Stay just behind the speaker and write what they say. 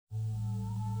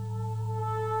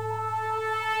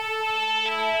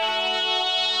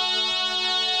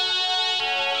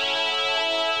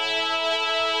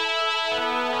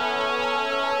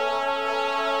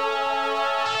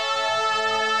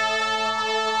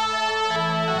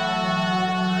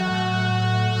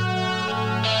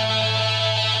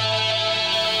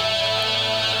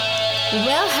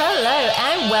Well, hello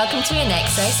and welcome to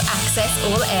InXS Access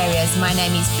All Areas. My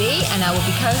name is B and I will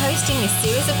be co-hosting this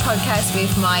series of podcasts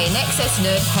with my InXS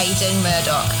nerd Hayden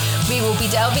Murdoch. We will be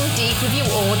delving deep with you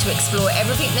all to explore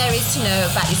everything there is to know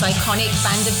about this iconic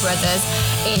band of brothers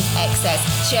InXS,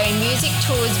 sharing music,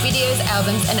 tours, videos,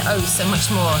 albums and oh so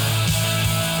much more.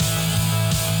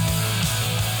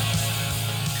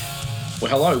 Well,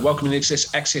 hello. Welcome to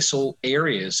InXS Access All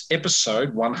Areas,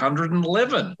 episode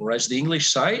 111, or as the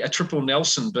English say, a triple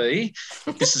Nelson B.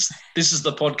 This is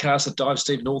the podcast that dives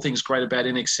deep in all things great about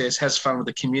InXS, has fun with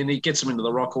the community, gets them into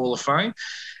the Rock Hall of Fame,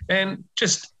 and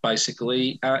just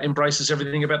basically embraces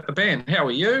everything about the band. How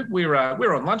are you? We're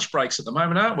on lunch breaks at the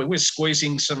moment, aren't we? We're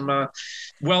squeezing some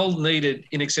well-needed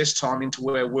InXS time into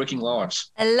our working lives.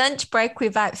 A lunch break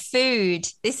without food.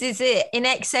 This is it.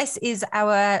 InXS is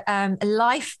our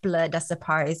lifeblood, I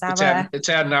suppose. It's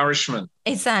our nourishment.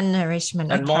 It's our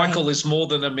nourishment. And okay. Michael is more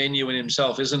than a menu in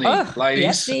himself, isn't he, ladies?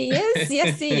 Yes, he is.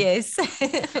 Yes, he is.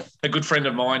 A good friend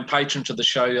of mine, patron to the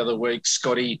show the other week,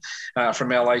 Scotty from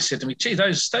LA, said to me, gee,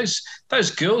 those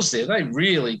girls there, they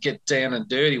really get down and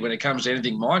dirty when it comes to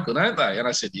anything Michael, don't they? And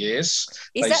I said, yes,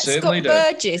 is they that certainly Scott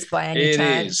do. Burgess by any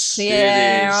chance? It is.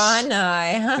 Yeah, It is. I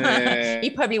know. Yeah. He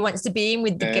probably wants to be in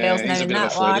with the girls he's knowing a bit that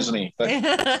of a flirt, one. isn't he?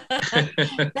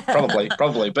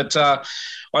 Probably. But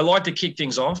I like to kick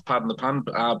things off, pardon the pun,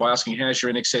 by asking, how's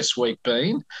your InXS week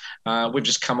been? We've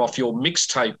just come off your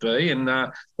mixtape, B, and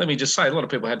let me just say, a lot of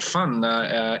people had fun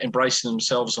embracing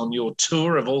themselves on your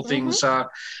tour of all things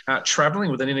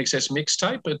travelling with an InXS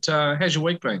mixtape. But how's your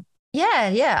week been?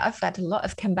 Yeah. I've had a lot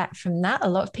of come back from that. A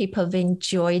lot of people have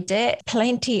enjoyed it.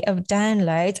 Plenty of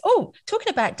downloads. Oh, talking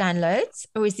about downloads,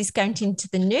 or is this going into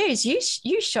the news? You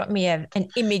shot me an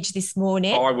image this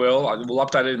morning. I will. We'll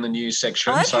update it in the news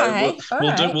section. Okay. So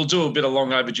we'll do a bit of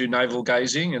long overdue navel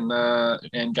gazing and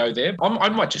go there. I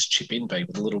might just chip in, B,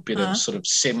 with a little bit of sort of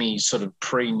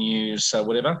pre-news,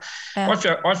 whatever.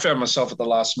 I found myself at the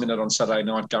last minute on Saturday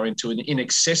night going to an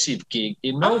InXS gig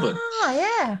in Melbourne. Oh,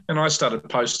 yeah. And I started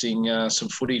posting some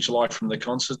footage live from the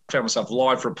concert, found myself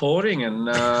live reporting and,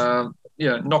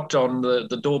 knocked on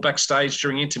the door backstage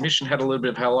during intermission, had a little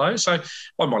bit of hello. So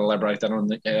I might elaborate that on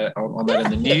that in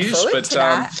the news. But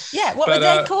what were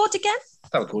they called again?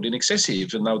 They were called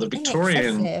InXS, and they were the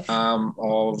Victorian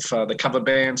of the cover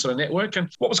band sort of network. And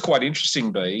what was quite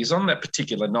interesting, B, is on that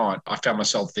particular night, I found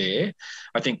myself there.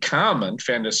 I think Carmen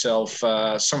found herself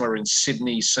somewhere in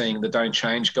Sydney seeing the Don't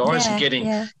Change guys and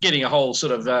getting a whole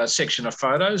sort of section of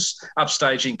photos,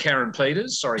 upstaging Karen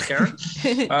Peters. Sorry, Karen.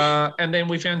 And then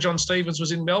we found John Stevens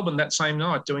was in Melbourne that same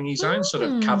night doing his own sort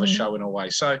of cover show in a way.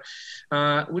 So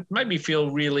it made me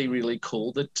feel really, really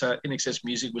cool that InXS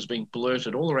music was being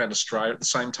blurted all around Australia at the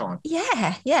same time.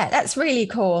 Yeah, that's really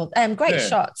cool. Great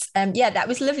shots. That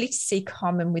was lovely to see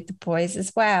Carmen with the boys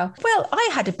as well. Well, I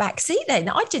had a back seat then.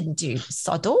 I didn't do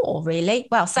sod all, really.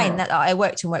 Well, saying that I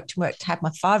worked and worked to have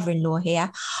my father-in-law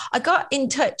here. I got in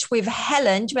touch with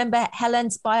Helen. Do you remember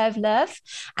Helen Spy of Love?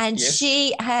 And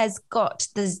she has got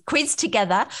the quiz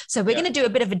together. So we're going to do a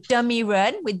bit of a dummy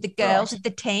run with the girls, with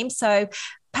the team. So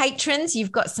patrons,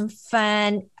 you've got some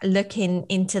fun looking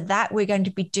into that. We're going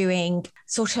to be doing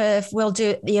we'll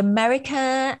do the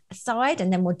American side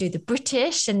and then we'll do the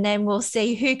British and then we'll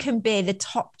see who can be the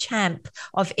top champ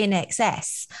of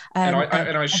InXS. And I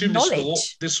assume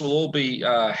this will all be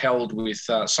held with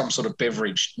some sort of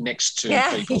beverage next to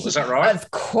people. Is that right? Of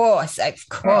course,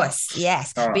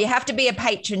 yes. Right. But you have to be a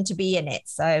patron to be in it.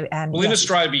 So, in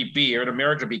Australia it'll be beer, in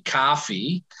America it'll be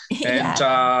coffee,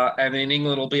 and in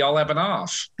England it'll be I'll have an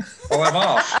half. I'll have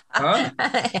half. Huh?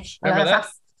 Remember that?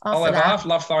 I'll have half.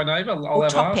 Love thy neighbour. I'll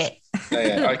have half. It.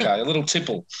 Okay. A little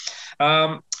tipple.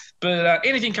 But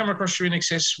anything come across your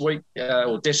InXS week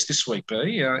or desk this week,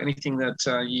 B? Anything that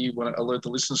you want to alert the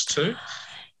listeners to?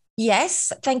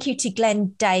 Yes, thank you to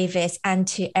Glenn Davis and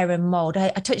to Erin Mould. I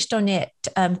touched on it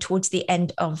towards the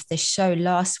end of the show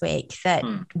last week that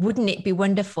wouldn't it be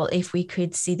wonderful if we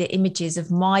could see the images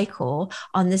of Michael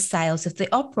on the sales of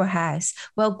the Opera House?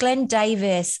 Well, Glenn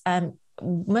Davis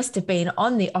must have been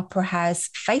on the Opera House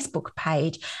Facebook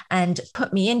page and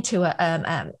put me into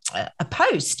a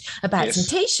post about some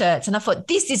T-shirts. And I thought,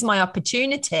 this is my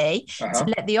opportunity to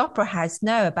let the Opera House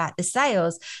know about the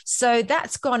sales. So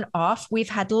that's gone off. We've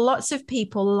had lots of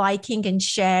people liking and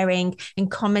sharing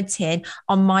and commenting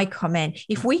on my comment.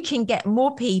 If we can get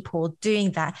more people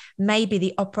doing that, maybe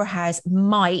the Opera House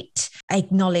might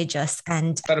acknowledge us.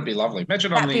 And that'd be lovely.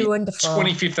 Imagine on the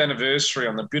 25th anniversary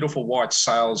on the beautiful white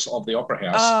sails of the Opera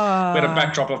House, we had a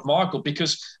backdrop of Michael,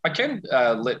 because I can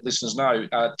let listeners know,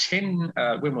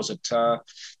 when was it?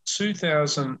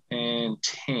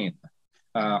 2010.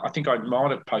 I think I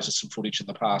might have posted some footage in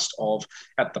the past of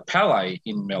at the Palais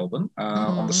in Melbourne,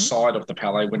 on the side of the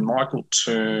Palais when Michael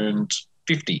turned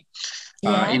 50.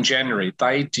 In January,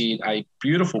 they did a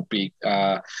beautiful big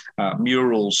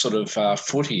mural sort of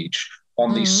footage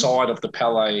on the side of the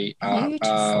Palais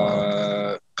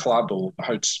club or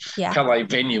Palais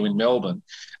venue in Melbourne,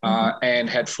 and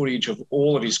had footage of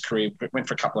all of his career. It went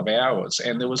for a couple of hours,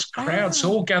 and there was crowds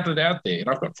all gathered out there. And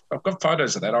I've got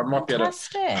photos of that. I might be able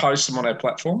to post them on our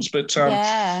platforms. But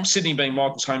Sydney being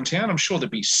Michael's hometown, I'm sure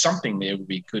there'd be something there would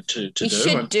be good to do.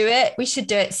 We should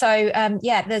do it. So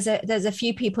there's a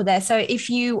few people there. So if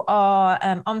you are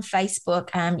on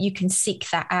Facebook, you can seek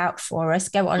that out for us.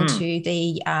 Go onto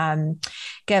the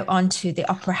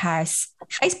Opera House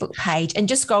Facebook page and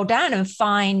just scroll down and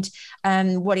find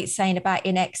what it's saying about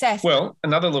INXS. Well,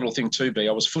 another little thing too, B,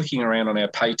 I was flicking around on our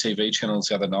pay TV channels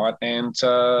the other night, and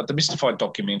the Mystified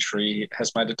documentary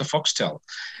has made it to Foxtel.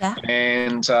 Yeah.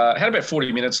 And had about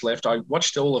 40 minutes left. I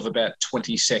watched all of about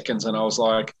 20 seconds and I was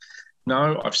like,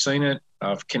 no, I've seen it.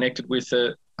 I've connected with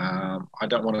it. I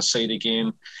don't want to see it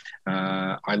again.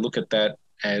 I look at that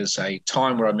as a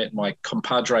time where I met my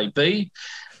compadre B.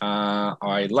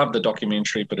 I love the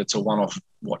documentary, but it's a one-off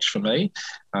watch for me.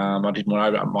 I didn't want to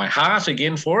open up my heart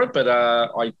again for it, but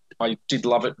I did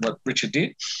love it, what Richard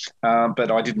did, but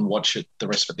I didn't watch it the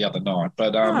rest of it the other night.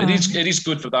 But it is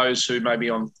good for those who may be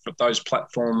on those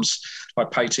platforms like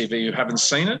pay TV who haven't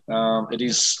seen it. It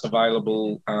is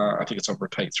available. I think it's on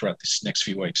repeat throughout this next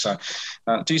few weeks. So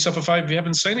do yourself a favour if you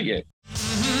haven't seen it yet.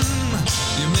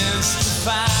 You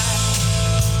mystify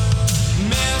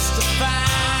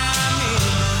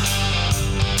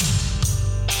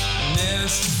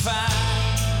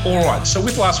All right, so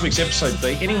with last week's episode,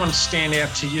 B, anyone stand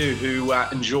out to you who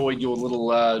enjoyed your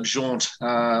little jaunt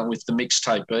with the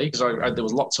mixtape, B? Because there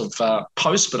was lots of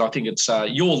posts, but I think it's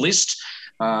your list.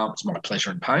 It's my pleasure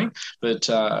and pain. But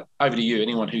over to you,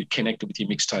 anyone who connected with your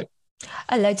mixtape.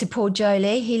 Hello to Paul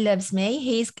Jolie. He loves me.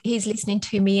 He's listening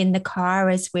to me in the car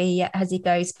as he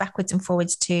goes backwards and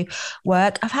forwards to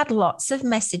work. I've had lots of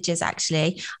messages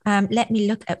actually. Let me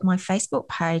look at my Facebook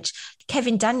page.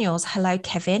 Kevin Daniels. Hello,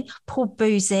 Kevin. Paul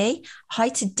Boozy. Hi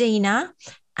to Dina.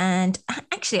 And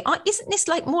actually, isn't this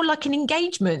more like an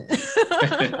engagement?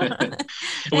 It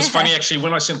was funny, actually,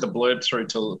 when I sent the blurb through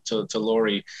to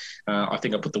Laurie, I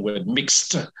think I put the word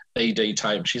mixed ED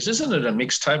tape. She says, isn't it a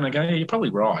mixed tape? And I go, yeah, you're probably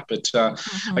right. But I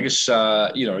guess,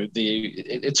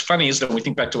 it's funny, isn't it, when we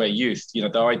think back to our youth, the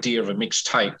idea of a mixed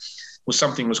tape was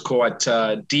something was quite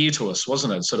dear to us,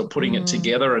 wasn't it? Sort of putting it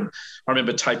together. And I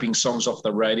remember taping songs off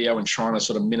the radio and trying to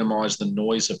sort of minimise the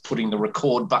noise of putting the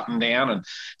record button down. And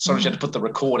sometimes you had to put the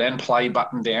record and play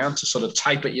button down to sort of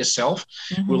tape it yourself.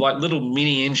 We were like little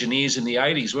mini engineers in the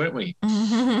 80s, weren't we?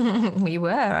 We were,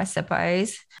 I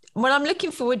suppose. Well, I'm looking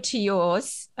forward to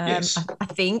yours, yes. I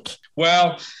think.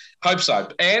 Well, hope so.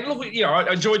 And look,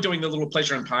 I enjoyed doing the little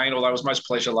pleasure and pain, although it was most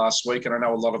pleasure last week. And I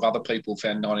know a lot of other people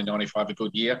found 1995 a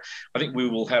good year. I think we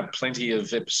will have plenty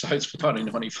of episodes for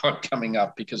 1995 coming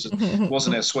up because it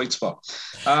wasn't our sweet spot.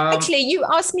 Actually, you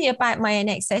asked me about my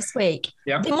INXS week.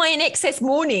 Yeah. My INXS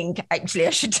morning, actually, I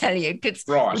should tell you, because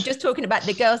we're just talking about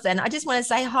the girls then. I just want to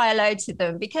say hello to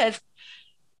them because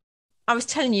I was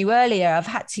telling you earlier, I've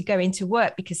had to go into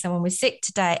work because someone was sick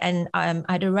today, and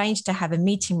I'd arranged to have a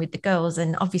meeting with the girls,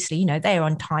 and obviously, they're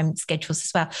on time schedules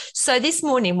as well. So this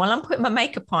morning, while I'm putting my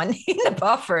makeup on in the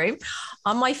bathroom,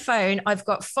 on my phone, I've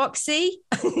got Foxy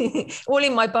all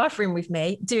in my bathroom with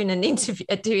me doing an interview,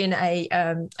 doing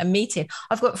a meeting.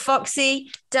 I've got Foxy,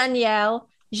 Danielle,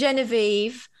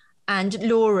 Genevieve, and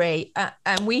Laurie,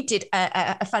 and we did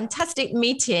a fantastic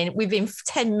meeting within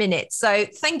 10 minutes. So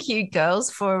thank you,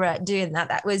 girls, for doing that.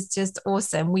 That was just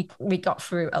awesome. We got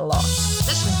through a lot.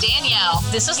 This is Danielle.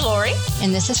 This is Laurie.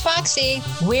 And this is Foxy.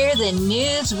 We're the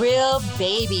Newsreel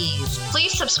Babies.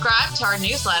 Please subscribe to our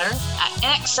newsletter at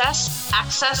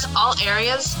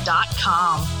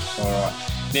inaccessallareas.com. All right.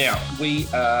 Now, we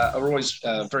are always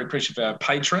very appreciative of our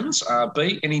patrons.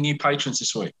 B, any new patrons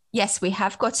this week? Yes, we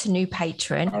have got a new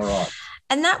patron. All right.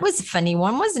 And that was a funny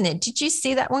one, wasn't it? Did you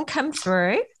see that one come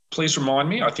through? Please remind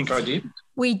me. I think I did.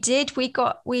 We did. We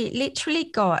literally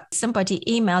got somebody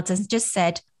emailed us and just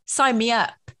said, sign me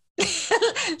up.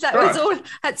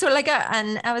 That's all I got.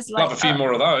 And I was like, love a few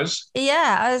more of those.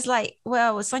 Yeah. I was like,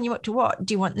 well, we'll sign you up to what?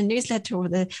 Do you want the newsletter or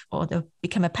the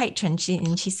become a patron?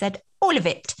 She said, all of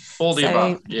it. All the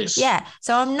above, yes. Yeah.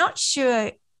 So I'm not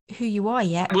sure who you are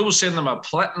yet. We will send them a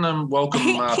platinum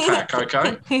welcome pack,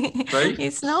 okay?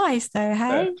 It's nice though,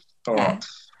 hey? Yeah. All right.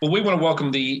 Well, we want to welcome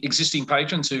the existing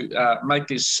patrons who make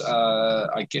this,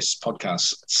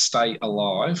 podcast stay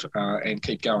alive and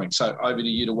keep going. So over to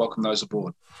you to welcome those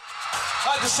aboard. I'd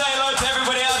like to say hello to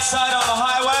everybody outside on the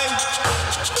highway.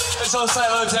 Let's all say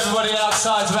hello to everybody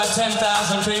outside. It's about 10,000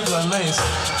 people at least.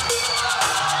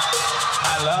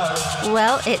 Hello.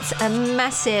 Well, it's a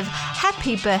massive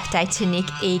happy birthday to Nick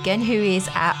Egan, who is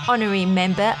our honorary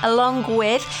member, along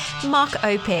with Mark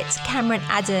Opitz, Cameron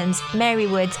Adams, Mary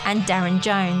Woods and Darren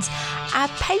Jones. Our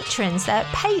patrons that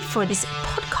pay for this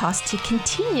podcast to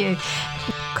continue: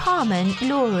 Carmen,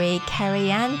 Laurie,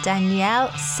 Carrie-Anne,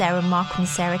 Danielle, Sarah Markham,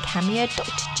 Sarah Cameo,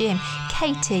 Dr. Jim,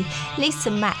 Katie,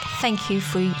 Lisa Mack, thank you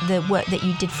for the work that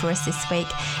you did for us this week.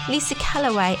 Lisa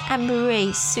Calloway,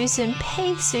 Anne-Marie, Susan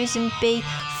P, Susan B,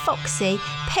 Foxy,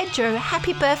 Pedro,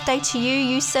 happy birthday to you.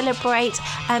 You celebrate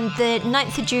the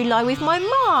 9th of July with my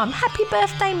mom. Happy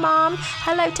birthday, Mom.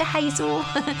 Hello to Hazel.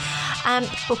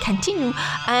 We'll continue.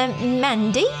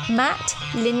 Mandy, Matt,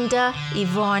 Linda,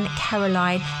 Yvonne,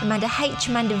 Caroline, Amanda H,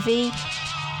 Amanda V,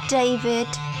 David,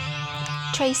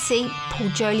 Tracy, Paul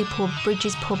Jolie, Paul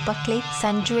Bridges, Paul Buckley,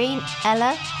 Sandrine,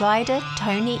 Ella, Ryder,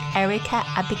 Tony, Erica,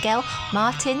 Abigail,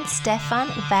 Martin, Stefan,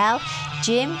 Val,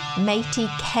 Jim, Matey,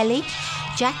 Kelly,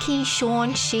 Jackie,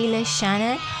 Sean, Sheila,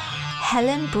 Shannon,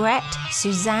 Helen, Brett,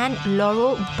 Suzanne,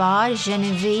 Laurel, Bar,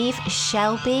 Genevieve,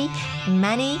 Shelby,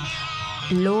 Manny,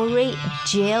 Laurie,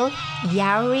 Jill,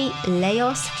 Yari,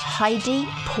 Leos, Heidi,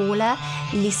 Paula,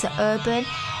 Lisa Urban,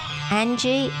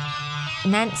 Angie,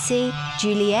 Nancy,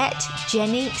 Juliet,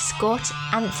 Jenny, Scott,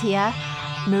 Anthea,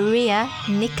 Maria,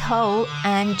 Nicole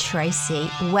and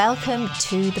Tracy. Welcome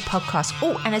to the podcast.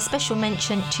 Oh, and a special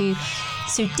mention to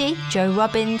Sudi, Joe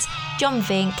Robbins, John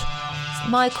Vink,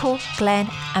 Michael, Glenn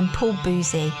and Paul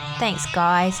Boozy. Thanks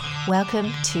guys.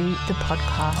 Welcome to the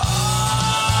podcast.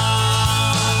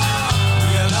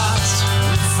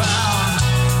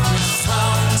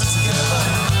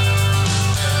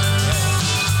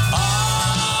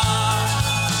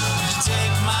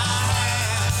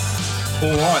 All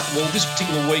right. Well, this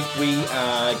particular week we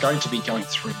are going to be going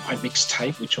through my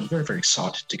mixtape, which I'm very, very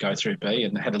excited to go through, B,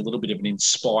 and had a little bit of an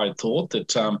inspired thought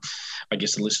that I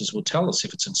guess the listeners will tell us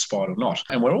if it's inspired or not.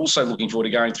 And we're also looking forward to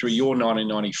going through your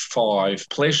 1995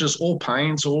 pleasures or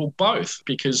pains or both,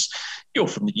 because you're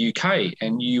from the UK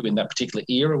and you in that particular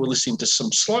era were listening to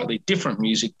some slightly different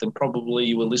music than probably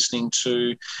you were listening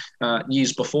to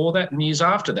years before that and years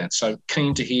after that. So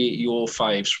keen to hear your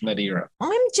faves from that era.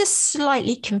 I'm just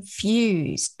slightly confused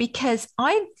because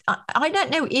I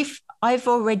don't know if I've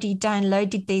already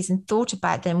downloaded these and thought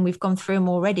about them. We've gone through them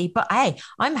already, but hey,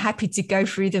 I'm happy to go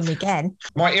through them again.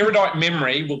 My erudite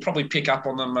memory will probably pick up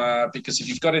on them because if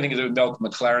you've got anything to do with Malcolm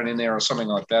McLaren in there or something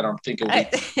like that, I'm thinking,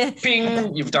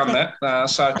 ping, you've done that.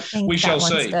 So we shall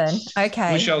see.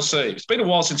 Okay. We shall see. It's been a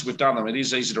while since we've done them. It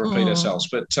is easy to repeat ourselves.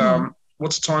 But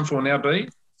what's the time for now, B?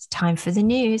 It's time for the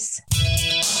news.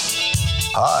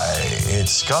 Hi,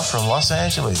 it's Scott from Los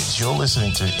Angeles. You're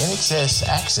listening to INXS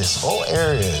Access All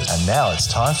Areas. And now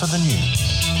it's time for the news.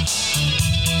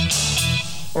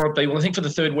 All right, B. Well, I think for the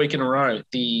third week in a row,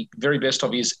 the very best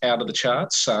of you is out of the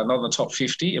charts, not in the top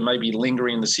 50 and maybe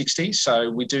lingering in the 60s.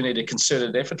 So we do need a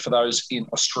concerted effort for those in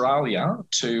Australia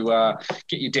to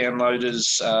get your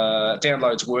downloads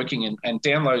working and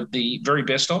download the very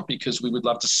best of, because we would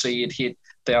love to see it hit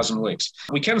 1,000 weeks.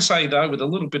 We can say, though, with a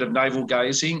little bit of navel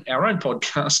gazing, our own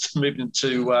podcast moved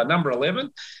into number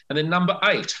 11 and then number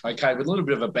 8, okay, with a little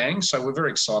bit of a bang. So we're very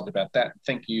excited about that.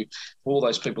 Thank you for all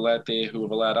those people out there who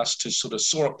have allowed us to sort of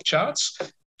soar up the charts.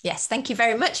 Yes, thank you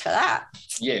very much for that.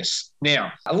 Yes.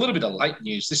 Now, a little bit of late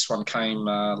news. This one came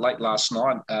late last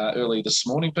night, early this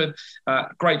morning, but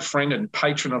great friend and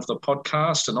patron of the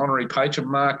podcast, an honorary patron,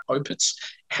 Mark Opitz,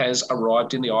 has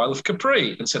arrived in the Isle of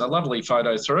Capri and sent a lovely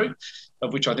photo through,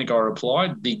 of which I think I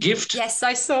replied, the gift. Yes,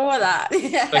 I saw that.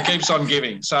 That keeps on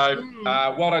giving. So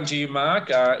well done to you, Mark.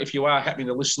 If you are happening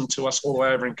to listen to us all the way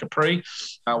over in Capri, we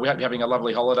hope you're having a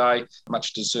lovely holiday,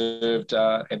 much deserved,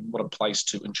 and what a place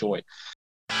to enjoy.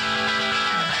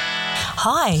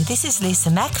 Hi, this is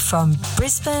Lisa Mack from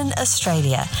Brisbane,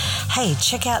 Australia. Hey,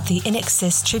 check out the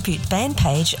INXS Tribute Band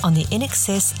page on the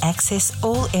INXS Access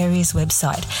All Areas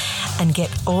website and get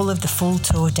all of the full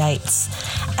tour dates.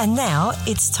 And now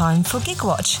it's time for Gig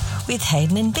Watch with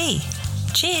Hayden and B.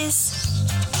 Cheers!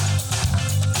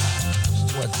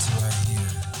 What do I hear?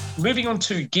 Moving on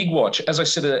to Gig Watch, as I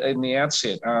said in the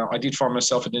outset, I did find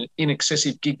myself at an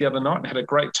inaccessive gig the other night and had a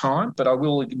great time, but I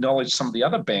will acknowledge some of the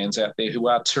other bands out there who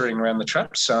are touring around the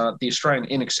traps. The Australian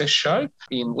INXS show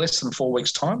in less than 4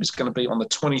 weeks' time is going to be on the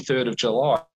 23rd of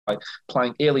July.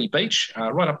 Playing Airlie Beach,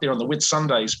 right up there on the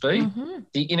Whitsundays, B. Mm-hmm.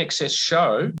 The INXS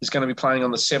show is going to be playing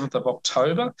on the 7th of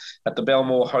October at the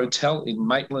Belmore Hotel in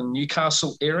Maitland,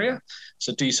 Newcastle area.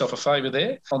 So do yourself a favour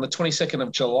there. On the 22nd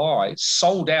of July,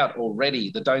 sold out already,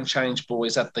 the Don't Change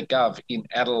Boys at the Gov in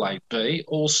Adelaide B,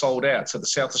 all sold out. So the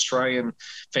South Australian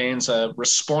fans are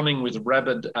responding with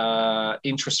rabid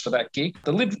interest for that gig.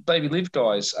 The Live Baby Live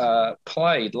guys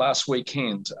played last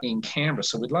weekend in Canberra,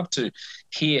 so we'd love to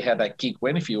hear how that gig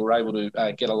went if you were able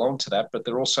to get along to that. But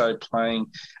they're also playing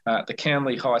the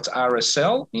Canley Heights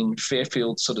RSL in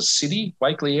Fairfield sort of city,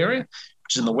 Wakely area,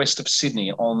 which is in the west of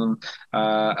Sydney, on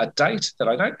a date that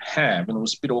I don't have, and it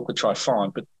was a bit awkward to try to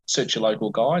find, but search your local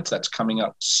guides. That's coming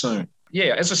up soon.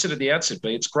 Yeah, as I said at the outset,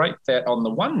 B, it's great that on the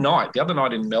one night, the other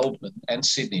night in Melbourne and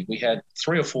Sydney, we had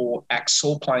 3 or 4 acts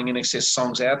all playing INXS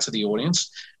songs out to the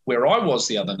audience. Where I was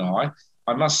the other night,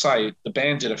 I must say the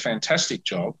band did a fantastic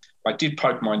job. I did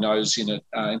poke my nose in it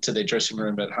into their dressing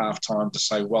room at halftime to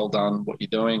say, well done, what you're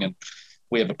doing. And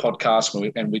we have a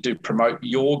podcast and we do promote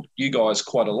you guys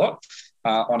quite a lot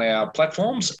on our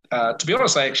platforms. To be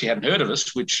honest, they actually hadn't heard of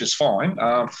us, which is fine.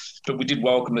 But we did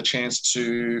welcome the chance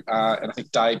to, and I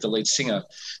think Dave, the lead singer,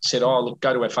 said, oh, look,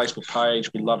 go to our Facebook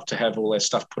page. We'd love to have all our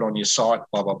stuff put on your site,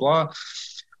 blah, blah, blah.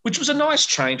 Which was a nice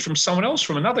change from someone else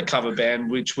from another cover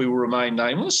band, which we will remain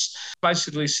nameless,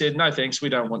 basically said, no, thanks, we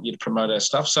don't want you to promote our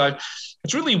stuff. So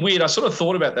it's really weird. I sort of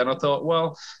thought about that and I thought,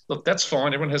 well, look, that's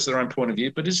fine. Everyone has their own point of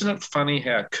view. But isn't it funny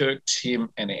how Kirk, Tim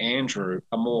and Andrew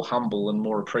are more humble and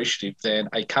more appreciative than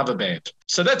a cover band?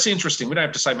 So that's interesting. We don't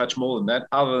have to say much more than that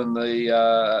other than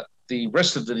the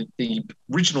rest of the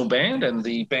original band and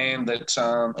the band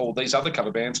that, or these other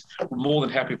cover bands, were more than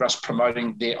happy for us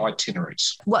promoting their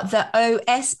itineraries. What, the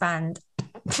OS band?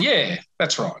 Yeah,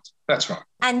 that's right. That's right.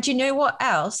 And you know what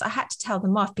else? I had to tell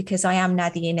them off because I am now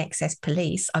the INXS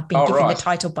police. I've been given the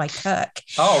title by Kirk.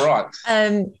 Oh, right.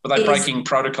 Were they breaking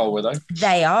protocol, were they?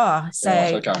 They are. So,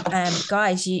 okay.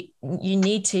 Guys, you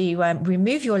need to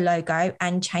remove your logo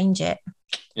and change it.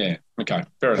 Yeah, okay,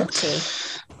 fair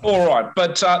enough. All right,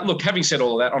 but look, having said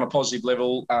all of that, on a positive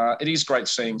level, it is great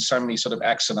seeing so many sort of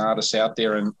acts and artists out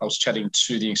there, and I was chatting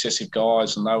to the Excessive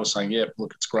guys, and they were saying, yeah,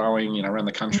 look, it's growing, around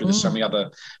the country. There's so many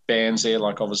other bands there,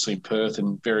 like obviously Perth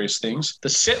and various things. The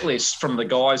set list from the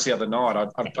guys the other night,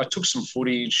 I took some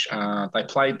footage. They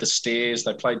played The Stairs,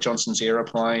 they played Johnson's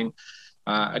Aeroplane.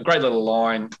 A great little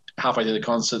line halfway through the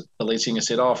concert, the lead singer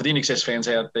said, oh, for the INXS fans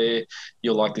out there,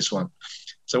 you'll like this one.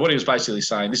 So what he was basically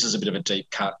saying, this is a bit of a deep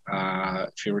cut.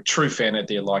 If you're a true fan out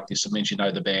there like this, it means you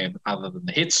know the band other than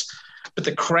the hits. But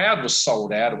the crowd was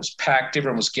sold out. It was packed.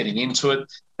 Everyone was getting into it.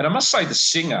 And I must say the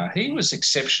singer, he was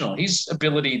exceptional. His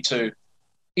ability to,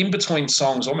 in between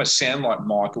songs, almost sound like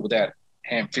Michael without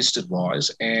ham-fisted wise.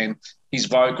 And his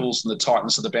vocals and the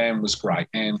tightness of the band was great.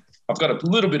 And I've got a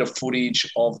little bit of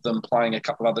footage of them playing a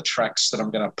couple of other tracks that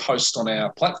I'm going to post on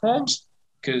our platforms,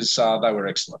 because they were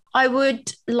excellent. I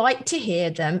would like to hear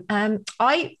them.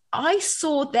 I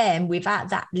saw them without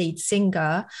that lead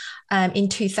singer in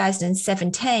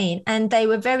 2017, and they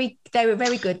were very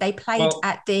good. They played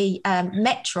at the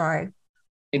Metro.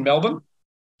 In Melbourne?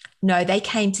 No, they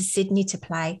came to Sydney to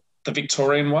play. The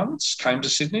Victorian ones came to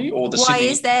Sydney, or the Why Sydney?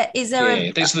 is there?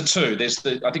 Yeah, there's the two.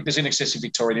 I think there's INXS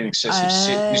Victoria and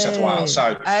INXS New South Wales.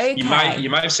 So okay. you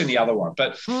may have seen the other one,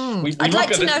 but I'd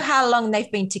like to know how long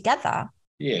they've been together.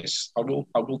 Yes, I will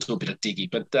do a bit of digging,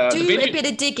 but a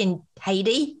bit of digging,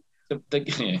 Heidi.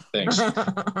 Yeah, thanks.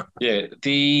 Yeah,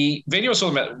 the venue I was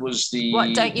talking about was the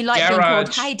What, don't you like garage. being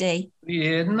called Heidi?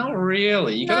 Yeah, not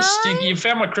really. You got to stick. You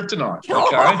found my kryptonite. Okay,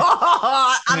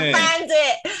 I found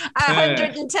it.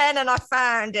 110, and I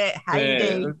found it. Heidi.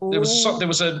 Yeah. There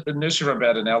was a nursery rhyme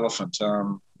about an elephant.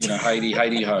 Heidi,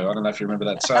 Heidi ho. I don't know if you remember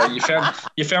that. So you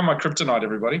found my kryptonite,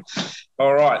 everybody.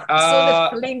 All right. I sort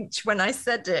of flinch when I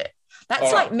said it.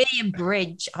 That's like me and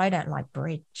bridge. I don't like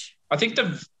bridge. I think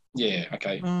bridge.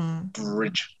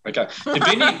 Okay.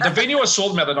 The venue I saw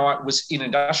them the other night was in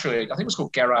industrial. I think it was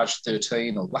called Garage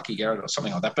 13 or Lucky Garage or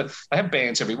something like that. But they have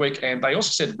bands every week, and they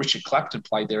also said Richard Clapton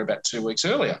played there about 2 weeks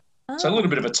earlier. So a little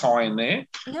bit of a tie in there.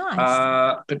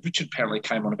 Nice. But Richard apparently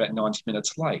came on about 90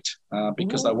 minutes late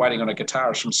because they're waiting on a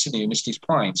guitarist from Sydney who missed his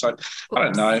plane. So I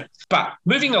don't know. But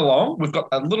moving along, we've got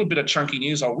a little bit of chunky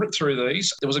news. I'll rip through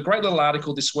these. There was a great little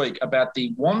article this week about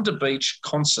the Wanda Beach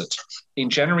concert in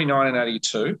January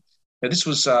 1982. Now, this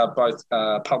was both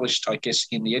published, I guess,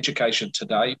 in the Education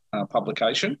Today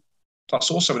publication, plus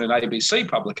also in an ABC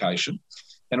publication.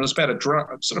 And it was about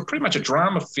pretty much a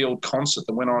drama-filled concert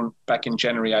that went on back in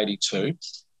January 82.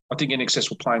 I think INXS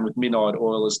were playing with Midnight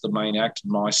Oil as the main act,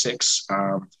 My Sex.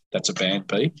 That's a band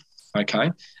B.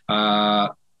 Okay.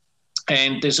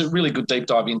 And there's a really good deep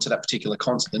dive into that particular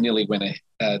concert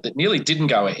that nearly didn't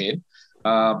go ahead.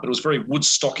 but it was very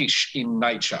Woodstockish in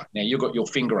nature. Now, you've got your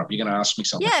finger up. You're going to ask me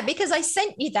something. Yeah, because I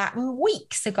sent you that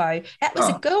weeks ago. That was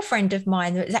a girlfriend of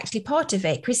mine that was actually part of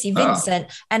it, Chrissy Vincent.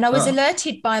 And I was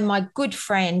alerted by my good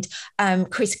friend,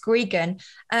 Chris Gregan,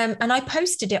 and I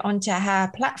posted it onto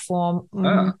her platform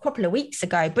a couple of weeks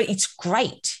ago. But it's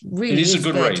great. Really, it is a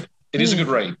good read. It is a good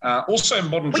read. Also,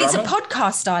 Modern Drummer. It's a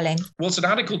podcast, darling. Well, it's an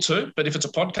article too, but if it's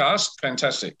a podcast,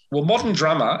 fantastic. Well, Modern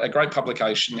Drummer, a great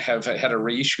publication, have had a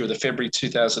reissue of the February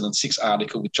 2006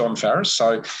 article with John Farris.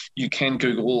 So you can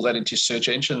Google all that into your search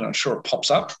engine, and I'm sure it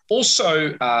pops up.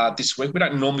 Also, this week, we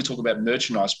don't normally talk about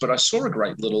merchandise, but I saw a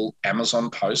great little Amazon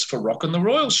post for Rockin' the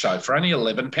Royal Show for only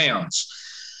 £11.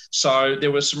 So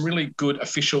there was some really good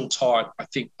official type, I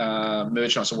think,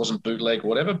 merchandise. It wasn't bootleg or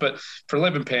whatever, but for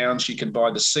 £11 you can buy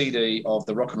the CD of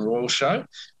the Rock and Royal Show,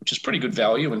 which is pretty good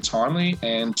value and timely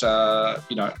and,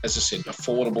 you know, as I said,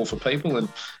 affordable for people and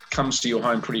comes to your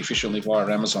home pretty efficiently via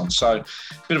Amazon. So a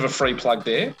bit of a free plug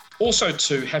there. Also,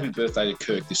 too, happy birthday to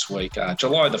Kirk this week,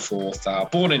 July the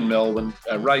 4th, born in Melbourne,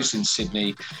 raised in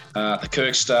Sydney, the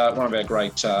Kirkster, one of our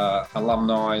great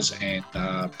alumni and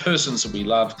persons that we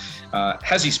love,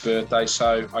 has his birthday.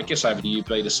 So I guess over to you,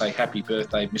 B, to say happy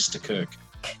birthday, Mr. Kirk.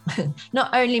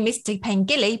 Not only Mr.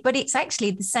 Pengilly, but it's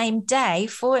actually the same day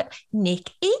for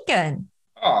Nick Egan.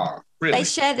 Oh, really? They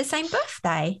share the same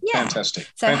birthday. Yeah. Fantastic.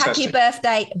 So happy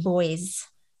birthday, boys.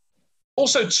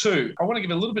 Also, too, I want to give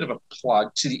a little bit of a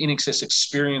plug to the INXS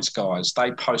Experience guys.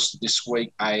 They posted this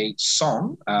week a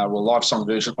song, a live song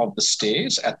version of The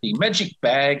Stairs at the Magic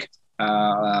Bag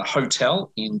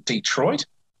Hotel in Detroit.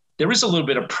 There is a little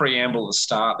bit of preamble at the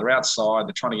start. They're outside.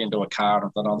 They're trying to get into a car. And I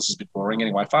thought, oh, this is a bit boring.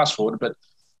 Anyway, fast forward. But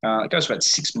it goes about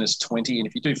 6 minutes 20. And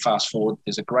if you do fast forward,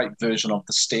 there's a great version of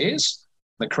The Stairs,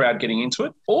 the crowd getting into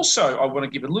it. Also, I want to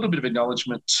give a little bit of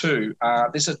acknowledgement too.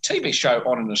 There's a TV show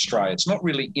on in Australia. It's not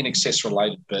really INXS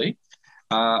related, B,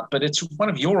 but it's one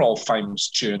of your old famous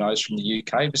journos from the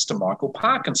UK, Mr. Michael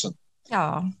Parkinson.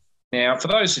 Oh. Now, for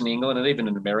those in England and even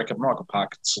in America, Michael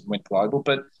Parkinson went global,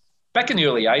 but back in the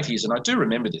early 80s, and I do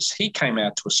remember this, he came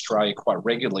out to Australia quite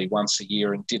regularly once a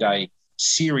year and did a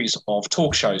series of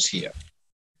talk shows here.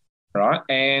 Right.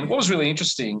 And what was really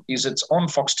interesting is it's on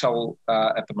Foxtel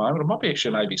at the moment. It might be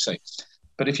actually on ABC.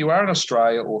 But if you are in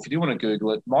Australia or if you do want to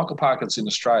Google it, Michael Parkinson in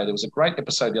Australia, there was a great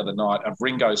episode the other night of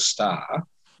Ringo Starr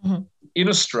in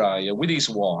Australia with his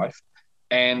wife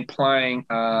and playing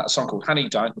a song called Honey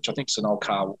Don't, which I think is an old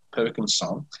Carl Perkins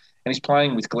song. And he's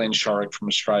playing with Glenn Shorrock from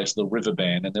Australia's Little River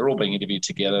Band. And they're all being interviewed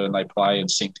together and they play and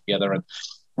sing together. And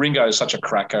Ringo is such a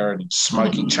cracker and he's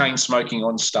smoking, chain smoking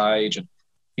on stage. And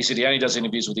he said he only does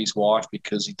interviews with his wife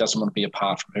because he doesn't want to be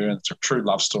apart from her, and it's a true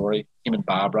love story, him and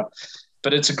Barbara.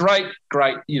 But it's a great,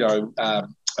 you know, I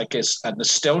guess a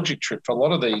nostalgic trip for a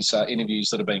lot of these interviews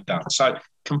that are being done. So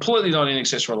completely not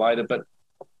INXS related, but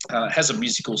has a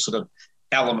musical sort of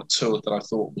element to it that I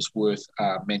thought was worth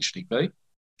mentioning, B.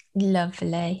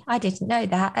 Lovely. I didn't know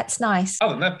that. That's nice.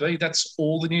 Other than that, B, that's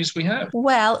all the news we have.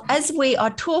 Well, as we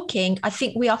are talking, I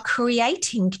think we are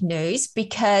creating news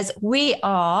because we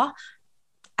are...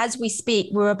 As we speak,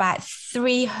 we're about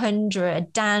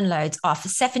 300 downloads off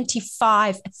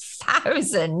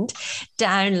 75,000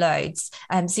 downloads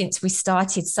since we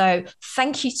started. So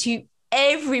thank you to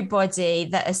everybody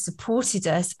that has supported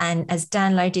us and has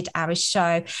downloaded our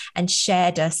show and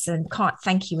shared us, and can't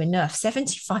thank you enough.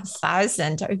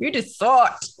 75,000. Who'd have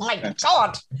thought? My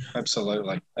God.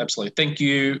 Absolutely. Absolutely. Thank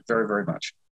you very, very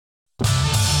much.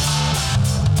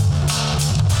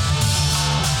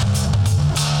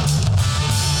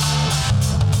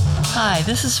 Hi,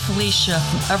 this is Felicia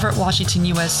from Everett, Washington,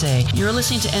 USA. You're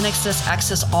listening to INXS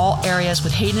Access All Areas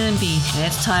with Hayden and B, and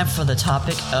it's time for the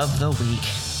topic of the week.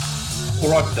 All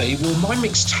right, B. Well, my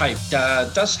mixtape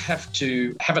does have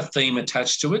to have a theme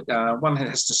attached to it. One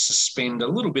has to suspend a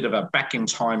little bit of a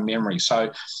back-in-time memory. So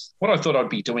what I thought I'd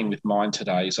be doing with mine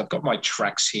today is I've got my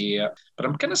tracks here, but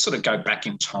I'm going to sort of go back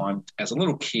in time as a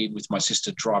little kid with my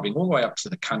sister driving all the way up to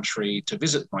the country to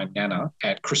visit my nana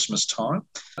at Christmas time,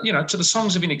 you know, to the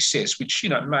songs of INXS, which, you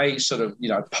know, may sort of, you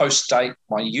know, post-date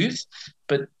my youth,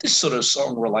 but this sort of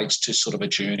song relates to sort of a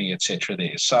journey, etc.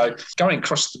 there. So going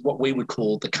across what we would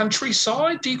call the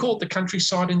countryside. Do you call it the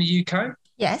countryside in the UK?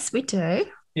 Yes, we do.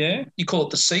 Yeah? You call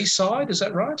it the seaside, is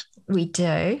that right? We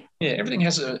do. Yeah, everything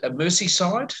has a mercy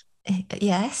side.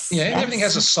 Yes. Yeah, yes. Everything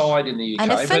has a side in the UK.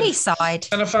 And a funny side.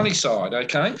 And a funny side,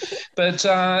 okay. But,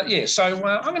 yeah, so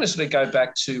I'm going to sort of go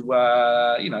back to,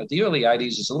 you know, the early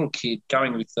 80s as a little kid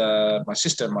going with my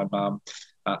sister and my mum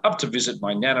up to visit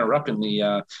my nana up in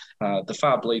the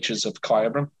far bleachers of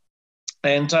Kyabram.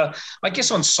 And I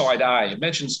guess on side A,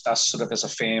 imagine us sort of as a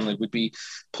family would be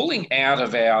pulling out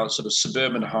of our sort of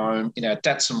suburban home in our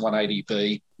Datsun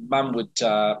 180B. Mum would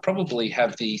probably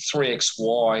have the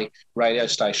 3XY radio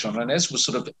station on. And as we're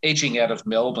sort of edging out of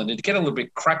Melbourne, it'd get a little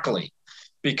bit crackly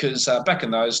because back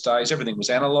in those days, everything was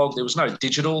analog. There was no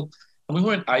digital. And we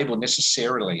weren't able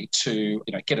necessarily to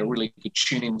get a really good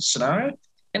tune-in scenario.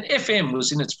 And FM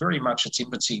was in its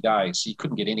infancy days. So you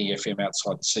couldn't get any FM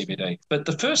outside the CBD. But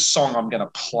the first song I'm going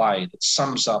to play that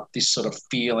sums up this sort of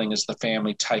feeling as the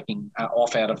family taking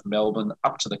off out of Melbourne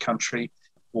up to the country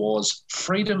was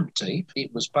Freedom Deep.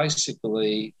 It was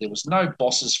basically, there was no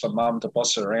bosses for Mum to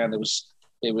boss her around. It was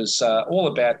all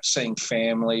about seeing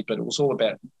family, but it was all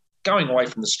about going away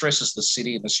from the stresses of the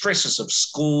city and the stresses of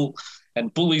school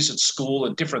and bullies at school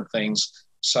and different things.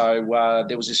 So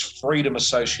there was this freedom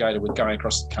associated with going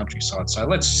across the countryside. So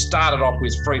let's start it off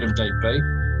with Freedom Deep, B.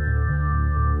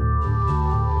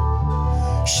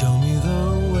 Show me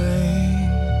the way,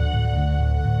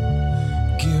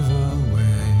 give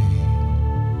away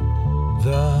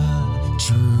the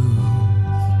truth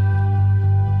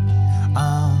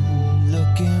I'm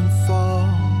looking for.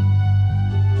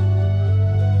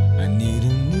 I need a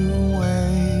new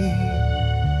way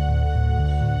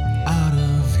out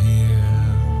of here.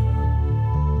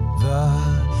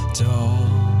 The door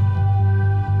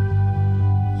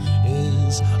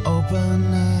is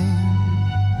opening.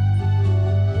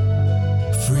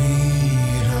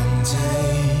 Freedom,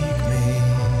 take me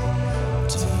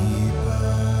deeper.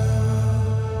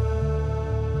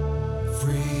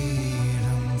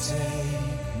 Freedom,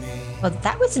 take me. Well,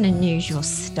 that was an unusual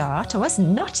start. I was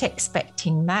not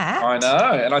expecting that. I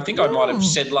know. And I think I might have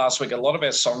said last week, a lot of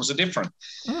our songs are different.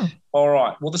 All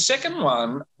right. Well, the second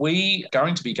one, we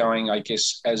going to be going, I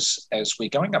guess, as we're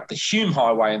going up the Hume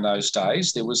Highway in those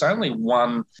days, there was only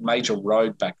one major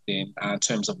road back then in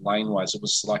terms of laneways. It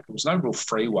was no real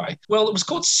freeway. Well, it was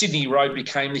called Sydney Road,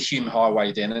 became the Hume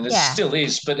Highway then, and it still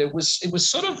is. But it was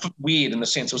sort of weird in the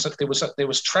sense there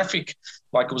was traffic,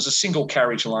 like it was a single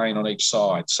carriage lane on each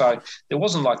side. So there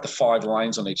wasn't like the 5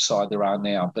 lanes on each side there are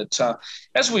now. But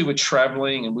as we were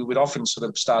travelling, and we would often sort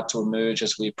of start to emerge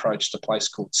as we approached a place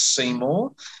called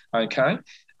Seymour, okay,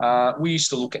 we used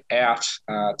to look out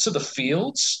to the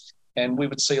fields, and we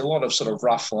would see a lot of sort of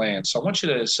rough land. So I want you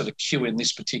to sort of cue in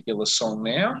this particular song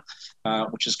now,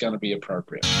 which is going to be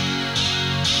appropriate.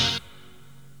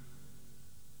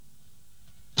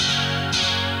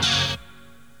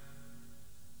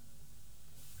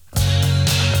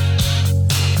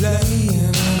 Laying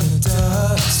in the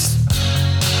dust,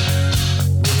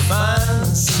 we find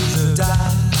the seeds of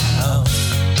doubt.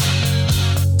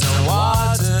 Don't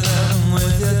water them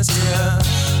with your tears.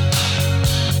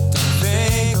 Don't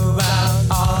think about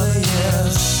all the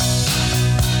years.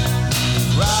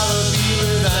 You'd rather be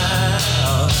without.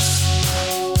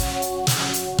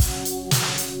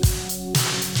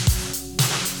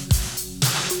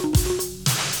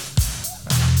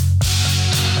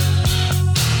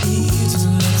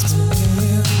 Eden lets me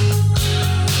in.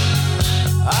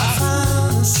 I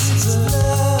found the seeds of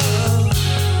love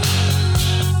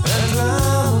and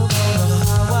climb upon the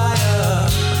high wire.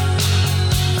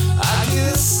 I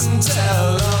kiss and tell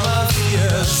all my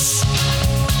fears,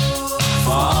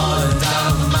 falling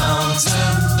down the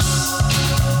mountain,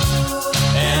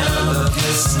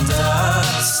 amethyst and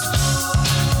dust.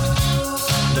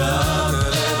 Look a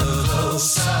little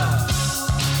closer.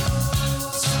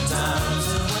 Sometimes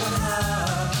it went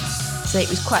out. So it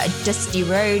was quite a dusty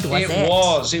road, was it?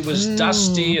 It was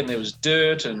dusty, and there was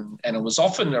dirt, and it was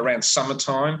often around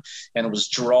summertime, and it was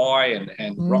dry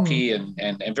and rocky and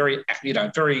very,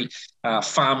 very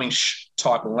farming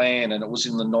type land, and it was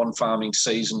in the non-farming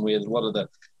season where a lot of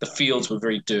the fields were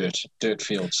very dirt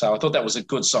fields. So I thought that was a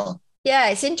good song. Yeah,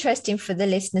 it's interesting for the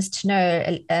listeners to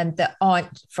know that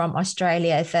aren't from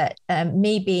Australia that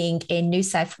me being in New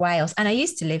South Wales, and I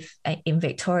used to live in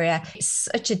Victoria, it's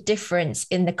such a difference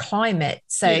in the climate.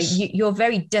 So Yes. you're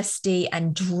very dusty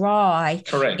and dry.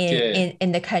 Correct,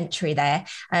 in the country there,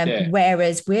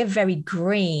 whereas we're very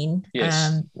green.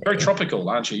 Yes, very tropical,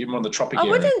 aren't you? You're more in the tropic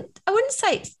area. I wouldn't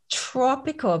say it's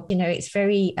tropical. It's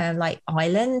very like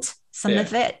island. Some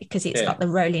of it, because it's got the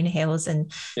rolling hills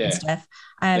and stuff.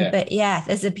 But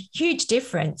there's a huge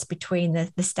difference between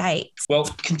the states. Well,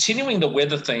 continuing the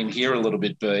weather theme here a little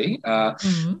bit, B,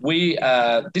 we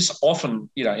this often,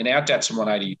 in our Datsun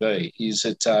 180B, is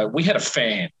that we had a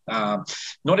fan.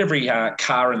 Not every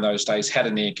car in those days had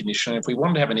an air conditioner. If we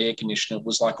wanted to have an air conditioner, it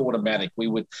was like automatic. We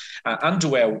would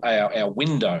undo our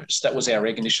windows. That was our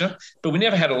air conditioner. But we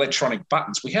never had electronic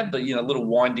buttons. We had the little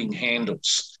winding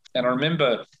handles. And I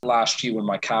remember last year when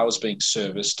my car was being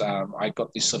serviced, I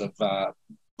got this sort of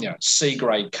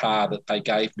C-grade car that they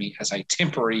gave me as a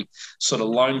temporary sort of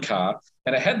loan car,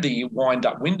 and it had the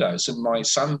wind-up windows. And my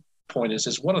son pointed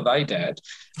says, "What are they, Dad?"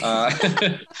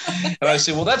 And I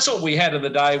said, "Well, that's what we had in the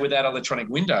day without electronic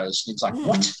windows." And he's like,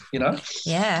 "What?"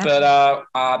 Yeah.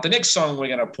 But the next song we're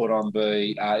going to put on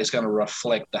is going to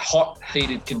reflect the hot,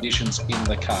 heated conditions in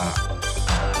the car.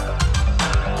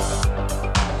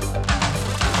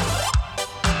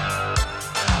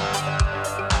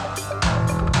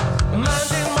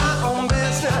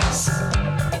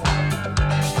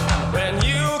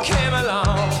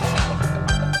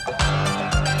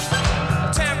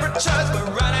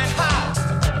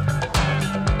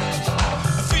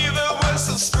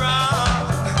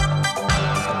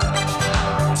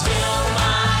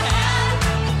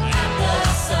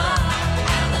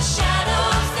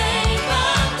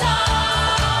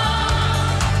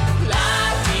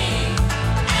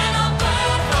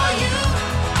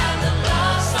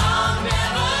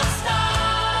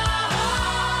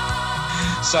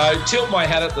 So tilt my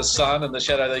hat at the sun and the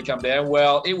shadow they come down.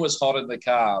 Well, it was hot in the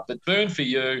car, but Burn for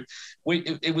You,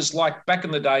 it was like back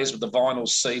in the days with the vinyl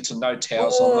seats and no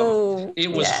towels on them. It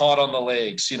was hot on the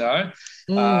legs,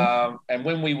 And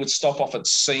when we would stop off at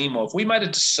Seymour, if we made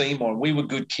it to Seymour and we were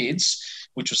good kids,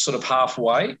 which was sort of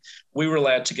halfway, we were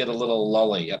allowed to get a little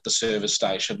lolly at the service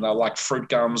station. They were like fruit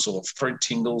gums or fruit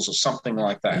tingles or something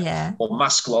like that, or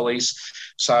musk lollies.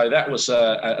 So that was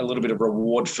a little bit of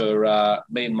reward for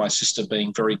me and my sister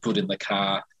being very good in the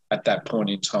car at that point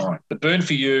in time. But Burn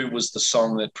for You was the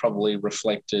song that probably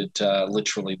reflected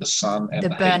literally the sun and the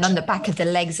burn heat. on the back of the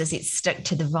legs as it stuck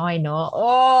to the vinyl.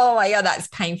 Oh, my God, that's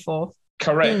painful.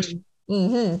 Correct.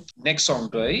 Mm-hmm. Next song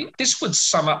B. This would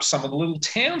sum up some of the little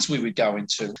towns we would go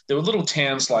into. There were little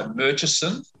towns like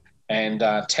Murchison and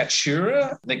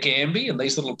Tatura, Nagambie, and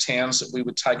these little towns that we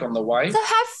would take on the way. So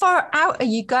how far out are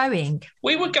you going?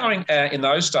 We were going in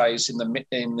those days in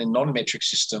the non-metric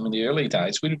system in the early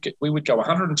days. We would go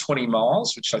 120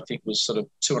 miles, which I think was sort of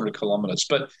 200 kilometres.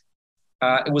 But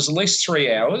it was at least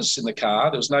 3 hours in the car.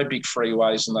 There was no big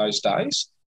freeways in those days.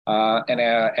 And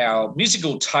our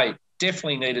musical tape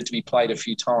definitely needed to be played a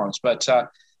few times. But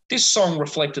this song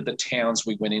reflected the towns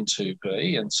we went into,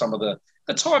 B, and some of the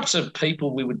types of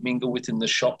people we would mingle with in the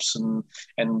shops and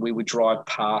we would drive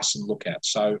past and look at.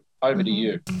 So over to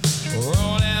you.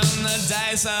 Rolling the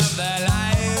dice of their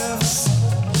lives.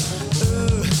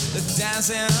 Ooh, the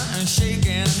dancing and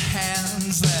shaking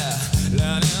hands. They're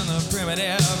learning the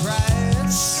primitive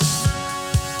rights.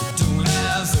 Doing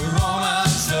as the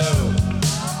Romans do.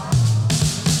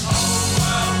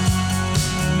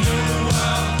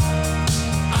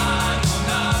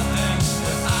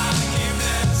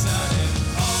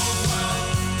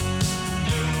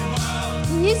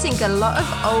 Using a lot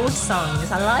of old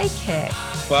songs. I like it.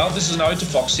 Well, this is an ode to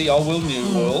Foxy, Old World,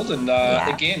 New World. And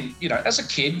again, as a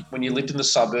kid, when you lived in the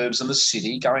suburbs and the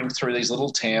city, going through these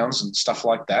little towns and stuff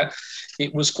like that,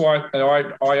 it was quite an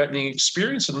eye-opening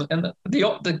experience. And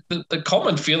the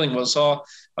common feeling was,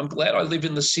 I'm glad I live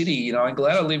in the city. I'm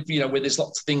glad I live, where there's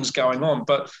lots of things going on.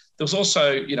 But there was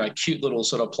also, cute little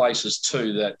sort of places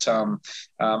too that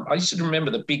I used to remember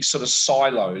the big sort of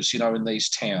silos, in these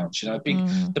towns,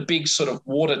 the big sort of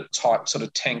water type sort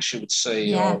of tanks you would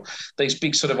see, or these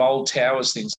big sort of old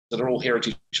towers, things that are all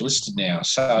heritage listed now.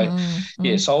 So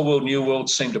yes, Old World, New World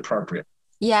seemed appropriate.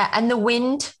 Yeah, and the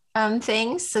wind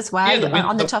things as well. Yeah,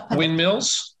 on the top of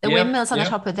windmills. The windmills on the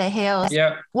top of the hills.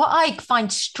 Yeah. What I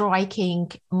find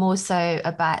striking more so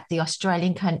about the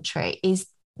Australian country is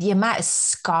the amount of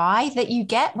sky that you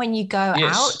get when you go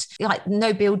out. Like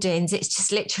no buildings, it's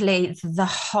just literally the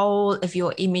whole of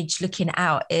your image looking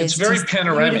out is it's very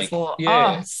panoramic. Beautiful.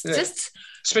 Yeah. It's just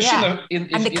especially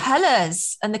the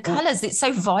colours, it's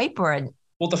so vibrant.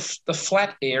 Well, the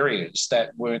flat areas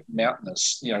that weren't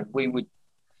mountainous,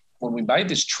 when we made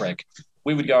this trek,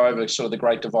 we would go over sort of the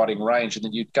Great Dividing Range, and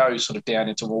then you'd go sort of down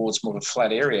into towards more of a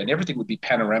flat area, and everything would be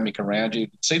panoramic around you.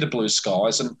 You'd see the blue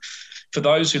skies. And for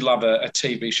those who love a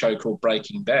TV show called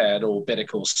Breaking Bad or Better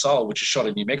Call Saul, which is shot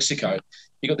in New Mexico,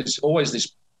 you got always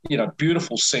this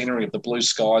beautiful scenery of the blue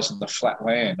skies and the flat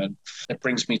land. And that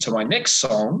brings me to my next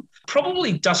song.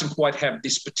 Probably doesn't quite have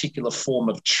this particular form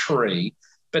of tree,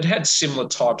 but had similar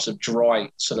types of dry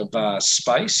sort of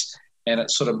space, and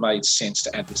it sort of made sense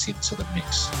to add this into the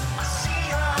mix.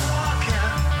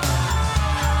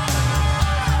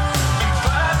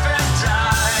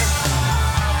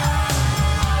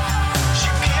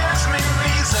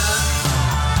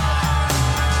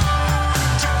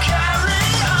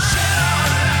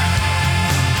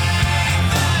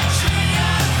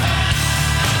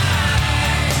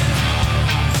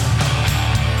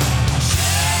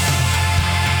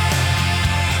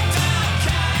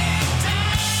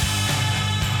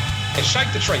 And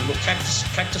Shake the Tree. Look,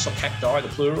 cactus or cacti, the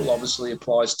plural, obviously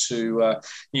applies to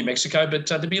New Mexico, but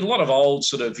there'd be a lot of old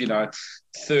sort of,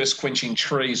 thirst-quenching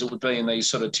trees that would be in these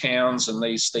sort of towns and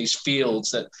these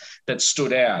fields that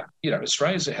stood out.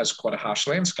 Australia has quite a harsh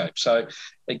landscape. So,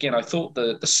 again, I thought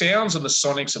the sounds and the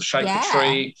sonics of Shake the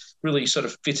Tree really sort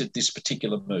of fitted this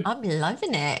particular mood. I'm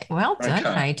loving it. Well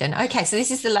done, Hayden. Okay, so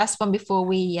this is the last one before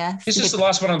we... this is the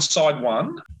last one on side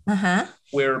one. Uh-huh.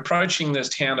 We're approaching the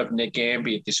town of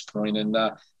Negambie at this point, and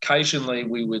occasionally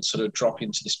we would sort of drop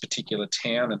into this particular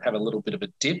town and have a little bit of a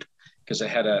dip, because they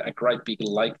had a great big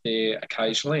lake there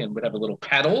occasionally, and we'd have a little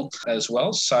paddle as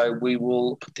well. So we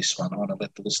will put this one on and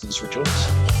let the listeners rejoice.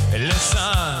 Listen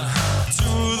to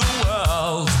the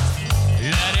world,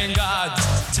 letting God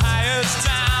tie us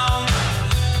down.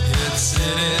 It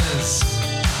is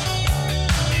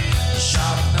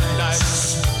sharp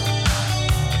knives,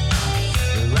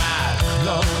 right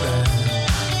clothing,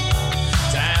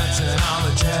 dancing on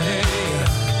the jetty,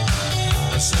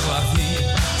 so our feet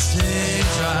stay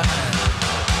dry.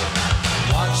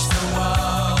 Watch the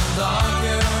world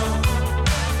argue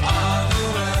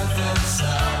with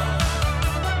itself.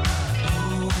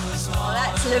 Oh,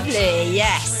 that's lovely.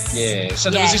 Yes. Yeah.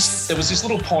 So there was this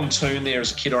little pontoon there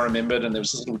as a kid, I remembered, and there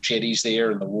was this little jetties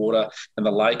there in the water and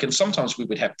the lake. And sometimes we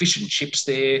would have fish and chips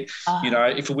there. Oh.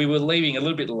 If we were leaving a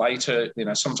little bit later,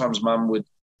 sometimes Mum would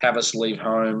have us leave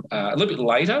home a little bit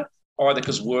later, either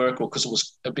because of work or because it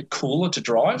was a bit cooler to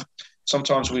drive.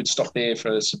 Sometimes we'd stop there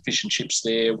for some fish and chips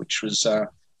there, which was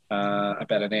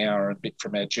about an hour and a bit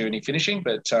from our journey finishing.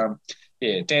 But,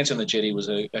 Dancing on the Jetty was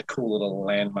a cool little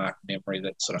landmark memory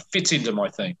that sort of fits into my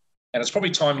theme. And it's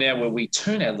probably time now where we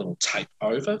turn our little tape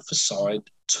over for side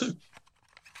 2.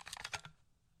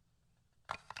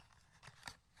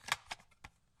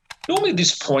 Normally at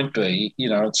this point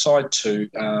at side 2,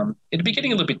 it'd be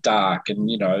getting a little bit dark, and,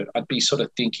 I'd be sort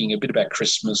of thinking a bit about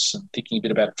Christmas and thinking a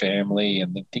bit about family,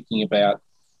 and then thinking about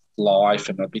life,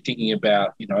 and I'd be thinking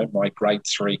about, my grade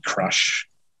 3 crush,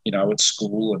 at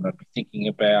school, and I'd be thinking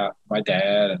about my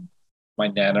dad and my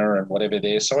nana and whatever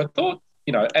there. So I thought,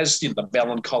 as the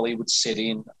melancholy would set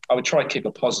in, I would try to keep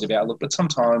a positive outlook, but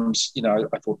sometimes, I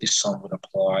thought this song would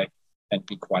apply and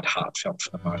be quite heartfelt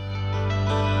for the moment.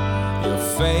 Your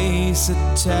face,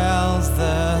 it tells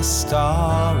the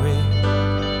story.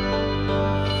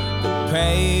 The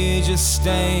page is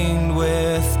stained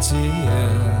with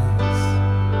tears.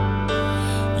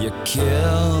 You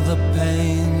kill the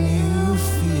pain you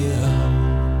feel.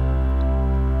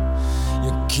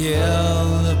 You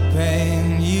kill the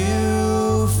pain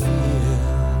you feel.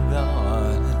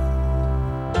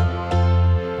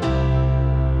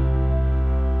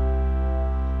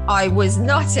 I was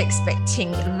not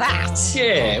expecting that.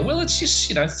 Yeah, well, it's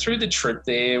just, through the trip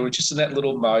there, we're just in that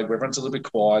little mode where everyone's a little bit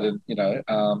quiet, and,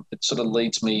 it sort of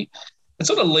leads me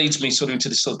sort of into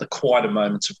this sort of the quieter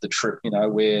moments of the trip,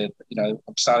 where,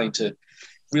 I'm starting to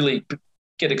really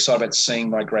get excited about seeing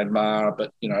my grandma,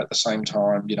 but, at the same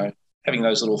time, having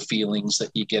those little feelings that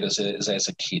you get as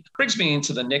a kid. Brings me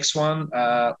into the next one,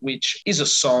 which is a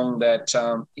song that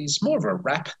is more of a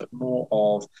rap, but more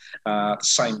of the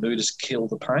same mood as Kill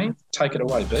the Pain. Take it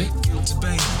away, B. Kill to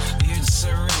pain,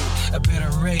 a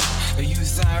better rate, a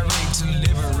youth irate to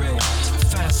liberate,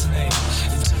 fascinate,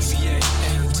 enthusiate,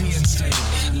 and reinstate,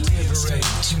 liberate,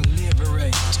 to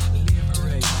liberate.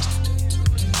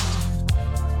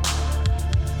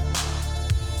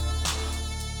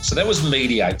 So that was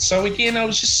Mediate. So again,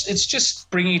 it's just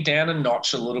bringing it down a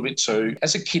notch a little bit too.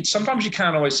 As a kid, sometimes you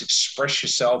can't always express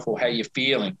yourself or how you're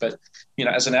feeling, but,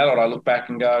 as an adult, I look back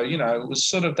and go, it was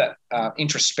sort of that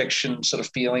introspection sort of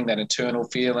feeling, that internal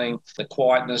feeling, the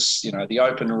quietness, the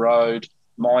open road,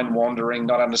 mind wandering,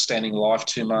 not understanding life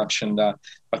too much. And I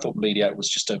thought Mediate was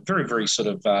just a very, very sort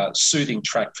of soothing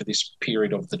track for this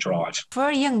period of the drive. For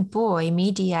a young boy,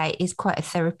 Mediate is quite a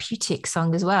therapeutic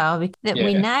song as well. We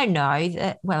now know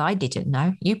that, well, I didn't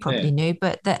know, you probably knew,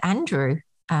 but that Andrew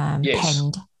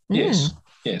penned. Yes.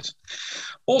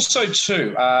 Also,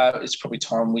 too, it's probably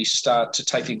time we start to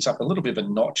take things up a little bit of a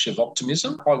notch of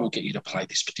optimism. I will get you to play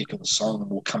this particular song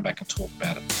and we'll come back and talk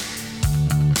about it.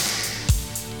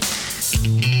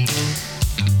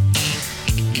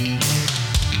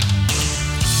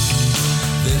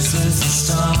 This is the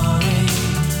story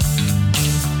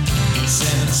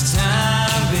since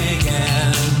time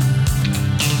began.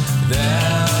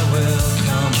 There will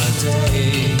come a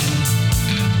day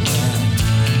when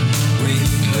we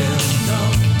will know.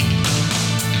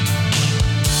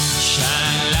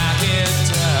 Shine like it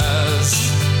does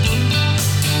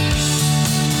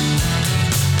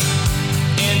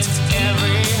into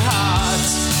every heart.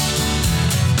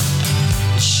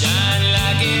 Shine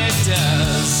like it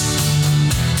does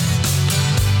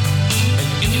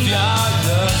you're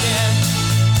looking,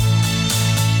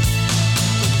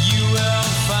 you will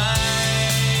find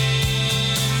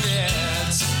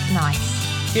it. Nice.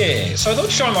 Yeah, so I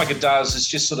thought Shine Like It Does is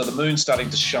just sort of the moon starting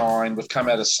to shine. We've come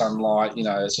out of sunlight, you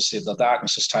know, as I said, the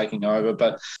darkness is taking over,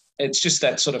 but it's just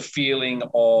that sort of feeling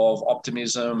of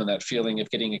optimism and that feeling of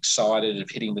getting excited, of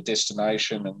hitting the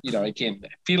destination. And, you know, again,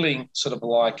 feeling sort of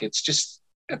like it's just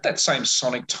at that same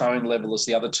sonic tone level as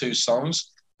the other two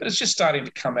songs, but it's just starting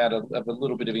to come out of a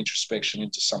little bit of introspection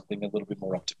into something a little bit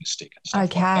more optimistic.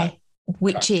 Okay.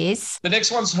 Which is? The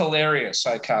next one's hilarious,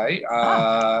 okay?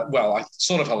 Well,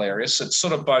 sort of hilarious. It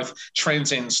sort of both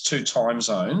transcends two time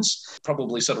zones,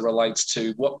 probably sort of relates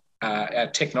to what our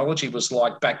technology was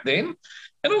like back then,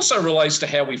 and also relates to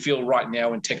how we feel right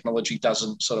now when technology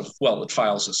doesn't sort of, well, it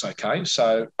fails us, okay?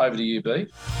 So over to you, B.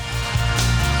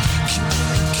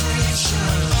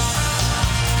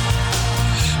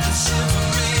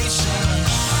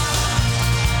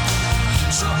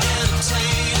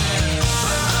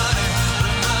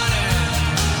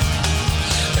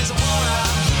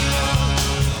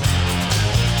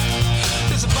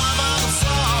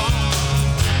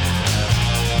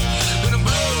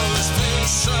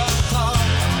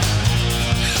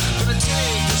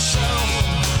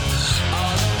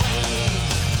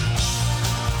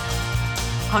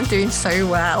 I'm doing so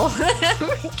well.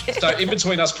 So in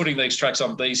between us putting these tracks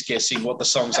on, B's guessing what the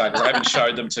songs are, because I haven't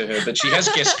showed them to her, but she has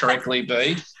guessed correctly,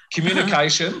 B.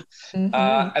 Communication.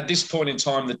 At this point in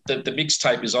time, the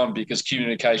mixtape is on because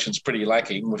communication's pretty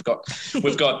lacking. We've got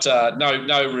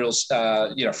no real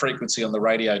frequency on the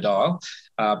radio dial.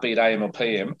 Be it AM or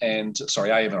PM, AM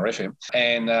or FM.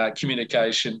 And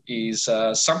communication is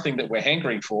something that we're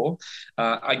hankering for.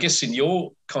 I guess in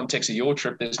your context of your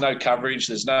trip, there's no coverage,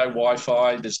 there's no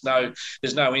Wi-Fi, there's no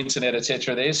internet,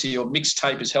 etc. there, so your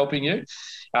mixtape is helping you.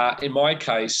 In my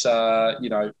case,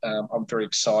 I'm very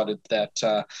excited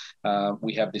that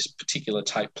we have this particular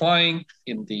tape playing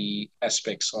in the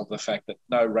aspects of the fact that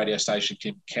no radio station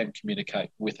can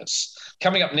communicate with us.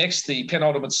 Coming up next, the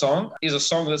penultimate song is a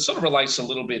song that sort of relates a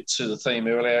little bit to the theme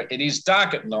earlier. It is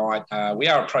Dark at Night. We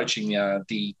are approaching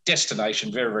the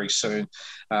destination very, very soon.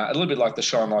 A little bit like the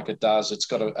Shine Like It Does. It's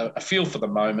got a feel for the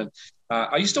moment.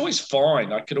 I used to always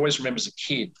find, I could always remember as a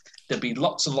kid, there'd be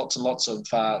lots and lots and lots of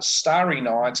starry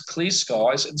nights, clear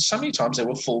skies, and so many times there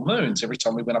were full moons every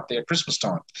time we went up there at Christmas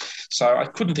time. So I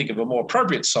couldn't think of a more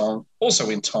appropriate song, also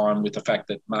in time with the fact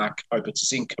that Mark Opitz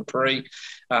is in Capri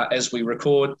as we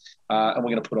record, and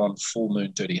we're going to put on Full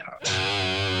Moon Dirty Heart.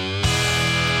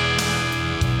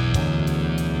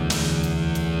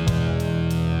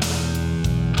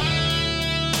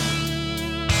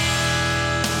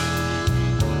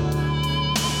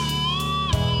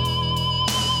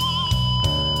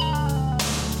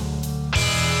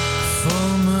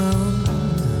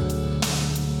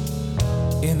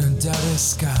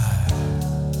 Sky,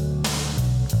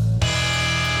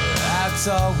 that's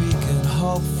all we can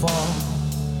hope for.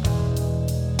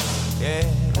 Yeah,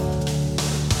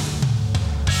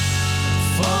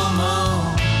 full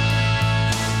moon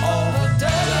over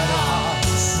dirty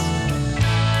hearts.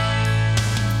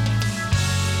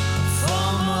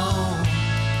 Full moon.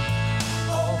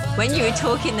 When you were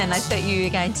talking, then I thought you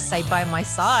were going to say "By My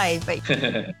Side," but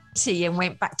and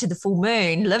went back to the full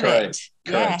moon. Love it. Correct.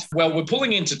 Yeah. Well, we're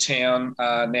pulling into town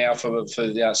now for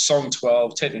song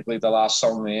 12, technically the last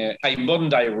song there, a modern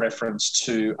day reference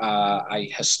to a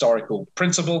historical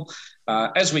principle.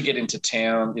 As we get into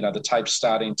town, the tape's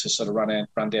starting to sort of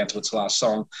run down to its last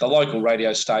song. The local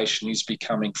radio station is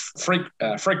becoming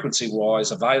frequency-wise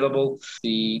available.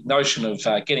 The notion of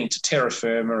getting to terra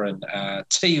firma and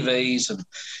TVs and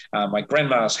my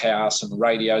grandma's house and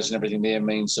radios and everything there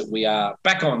means that we are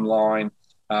back online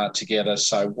together.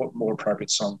 So what more appropriate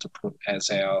song to put as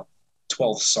our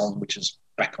 12th song, which is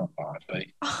Back On by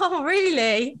B. Oh,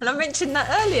 really? And I mentioned that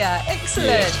earlier.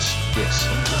 Excellent. Yes.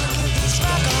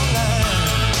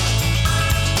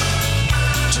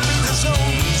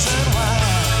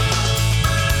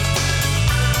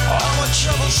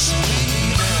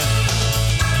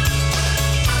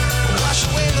 Wash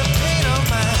away the pain of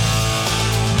mine.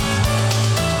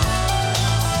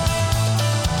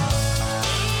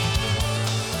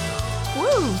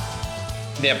 Woo.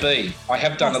 Now, B, I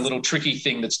have done a little tricky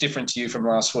thing that's different to you from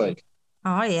last week.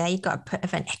 Oh, yeah, you got to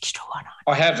put an extra one on.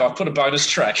 I have. I've put a bonus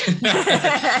track. So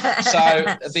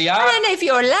I don't know if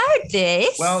you're allowed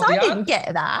this. Well, I didn't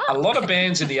get that. A lot of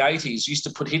bands in the 80s used to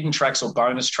put hidden tracks or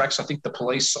bonus tracks. I think the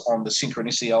Police on the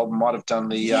Synchronicity album might have done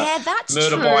the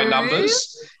Murder by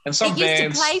Numbers. And some bands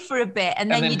used to play for a bit and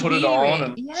then put it on.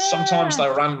 And sometimes they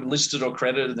were unlisted or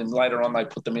credited, and later on they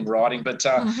put them in writing. But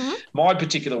my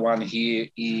particular one here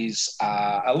is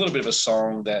a little bit of a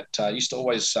song that used to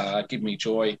always give me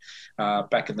joy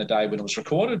back in the day when it was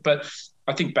recorded. But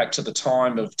I think back to the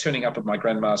time of turning up at my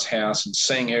grandma's house and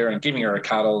seeing her and giving her a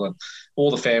cuddle and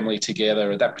all the family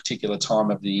together at that particular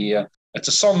time of the year. It's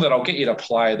a song that I'll get you to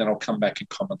play, then I'll come back and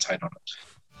commentate on it.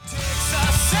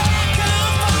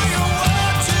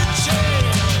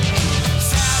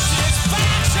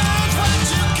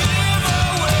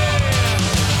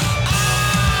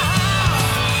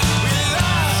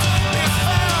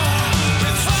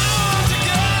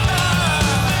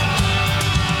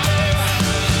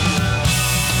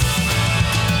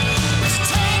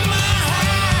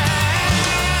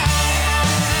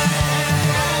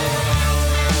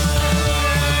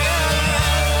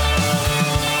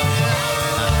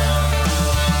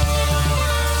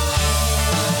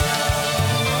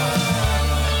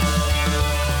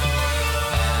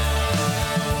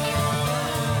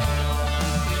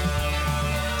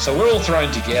 So we're all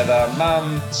thrown together,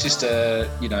 mum, sister,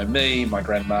 me, my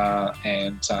grandma,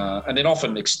 and then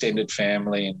often extended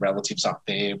family and relatives up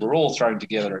there. We're all thrown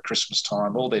together at Christmas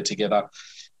time, all there together.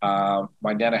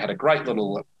 My nana had a great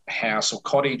little house or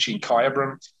cottage in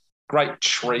Kyabram, great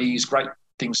trees, great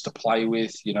things to play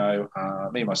with. Me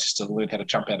and my sister learned how to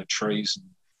jump out of trees and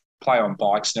play on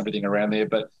bikes and everything around there.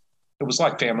 But it was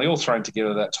like family all thrown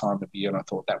together that time of year, and I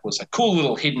thought that was a cool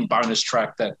little hidden bonus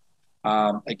track that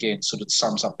again, sort of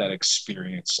sums up that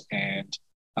experience and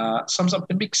sums up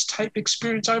the mixtape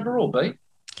experience overall, B.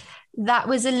 That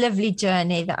was a lovely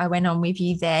journey that I went on with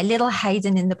you there. Little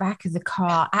Hayden in the back of the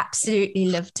car, absolutely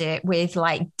loved it, with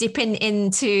like dipping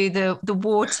into the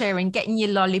water and getting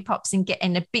your lollipops and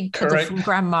getting a big cuddle from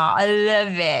grandma. I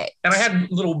love it. And I had a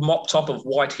little mop top of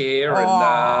white hair and,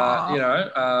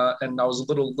 and I was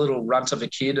a little runt of a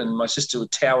kid, and my sister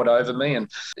would tower over me.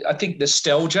 And I think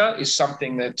nostalgia is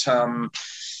something that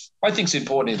I think is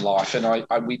important in life.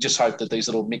 And we just hope that these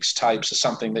little mixtapes are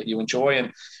something that you enjoy.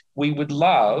 And we would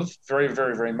love very,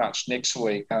 very, very much next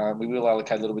week. We will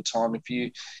allocate a little bit of time if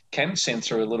you can send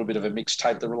through a little bit of a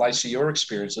mixtape that relates to your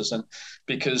experiences. And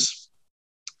because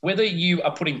whether you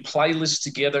are putting playlists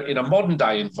together in a modern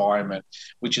day environment,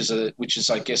 which is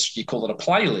I guess you call it a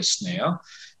playlist now,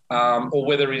 or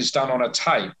whether it is done on a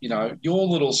tape, your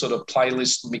little sort of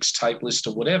playlist, mixtape list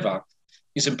or whatever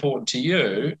is important to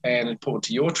you and important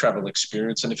to your travel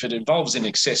experience. And if it involves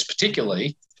INXS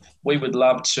particularly, we would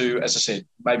love to, as I said,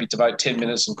 maybe devote 10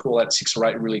 minutes and call out 6 or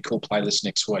 8 really cool playlists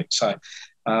next week. So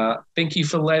thank you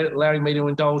for allowing me to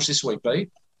indulge this week, B.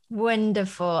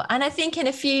 Wonderful. And I think in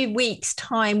a few weeks'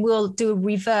 time, we'll do a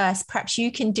reverse. Perhaps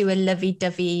you can do a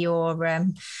lovey-dovey or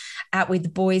Out With the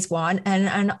Boys one,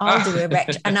 and I'll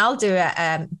do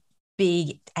a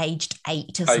be aged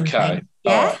 8 or something. Okay.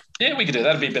 Yeah? Right. Yeah, we could do that.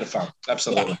 That'd be a bit of fun.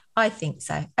 Absolutely. Yeah, I think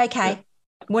so. Okay. Yeah.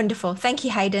 Wonderful. Thank you,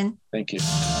 Hayden. Thank you.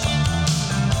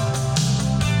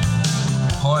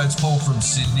 Hi, it's Paul from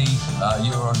Sydney.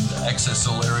 You're on Access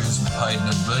All Areas with Hayden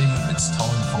and B. It's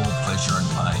time for Pleasure and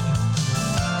Pain.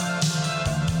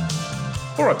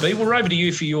 All right, B, we're over to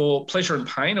you for your pleasure and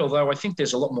pain, although I think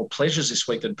there's a lot more pleasures this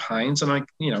week than pains, and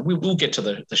we'll get to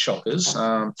the shockers,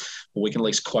 or we can at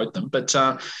least quote them. But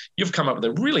you've come up with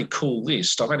a really cool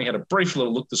list. I've only had a brief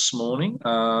little look this morning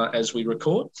as we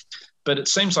record, but it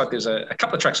seems like there's a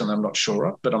couple of tracks on there I'm not sure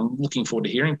of, but I'm looking forward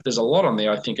to hearing. But there's a lot on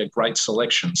there, I think, a great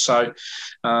selection. So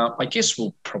I guess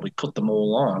we'll probably put them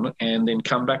all on and then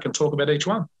come back and talk about each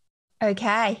one.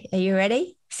 Okay, are you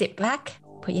ready? Sit back,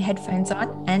 put your headphones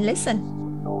on and listen.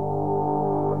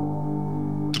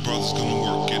 The brother's gonna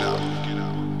work it out.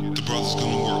 The brother's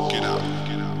gonna work it out.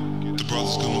 The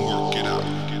brother's gonna work it out.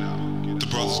 The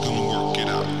brother's gonna work it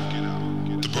out.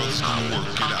 The brother's gonna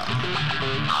work it out.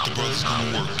 The brother's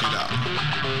gonna work it out.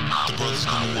 The brother's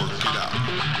gonna work it out.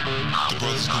 The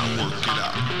brother's gonna work it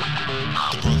out.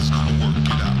 The brother's gonna work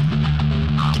it out.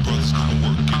 The brother's gonna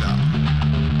work it out.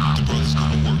 The brother's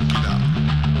gonna work it out.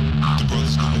 The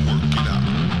brother's gonna work it out.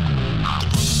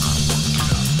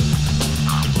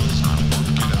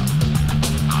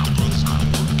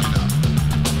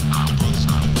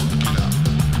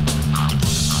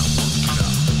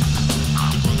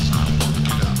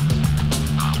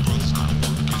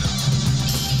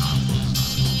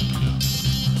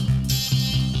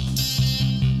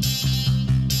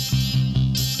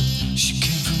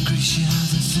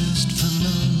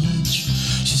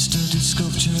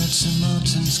 St.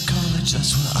 Martin's College,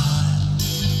 that's where I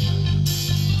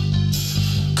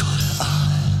caught her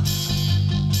eye.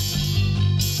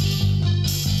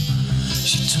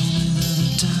 She told me that the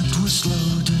tap was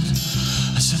loaded.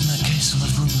 I said, in that case, I'll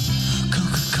have room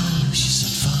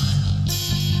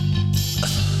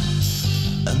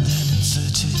 30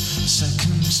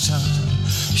 seconds time.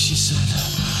 She said,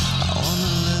 I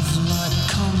wanna live like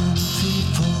common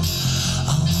people.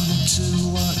 I wanna do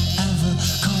whatever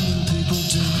common people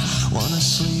do. Wanna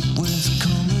sleep with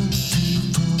common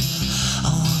people.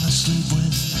 I wanna sleep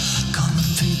with common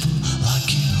people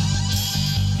like you.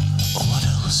 What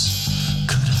else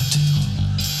could I do?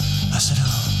 I said,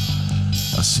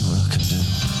 I'll see what I can do.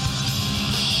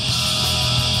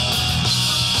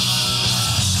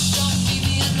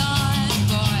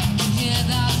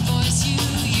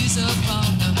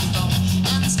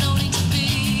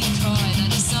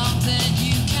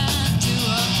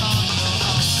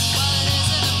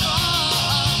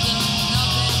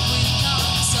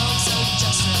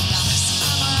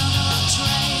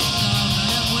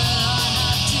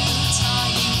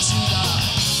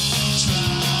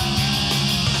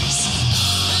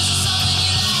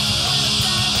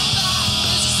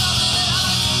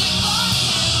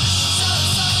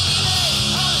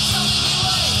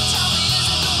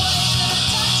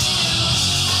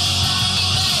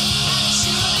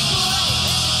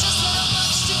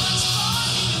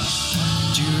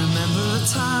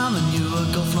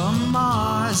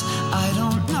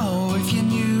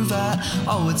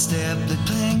 I would stay up late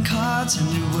playing cards and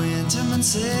you were intimate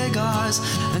cigars.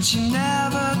 And she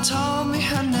never told me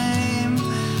her name.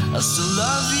 I still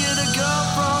love you, the girl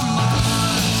from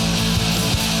Mars.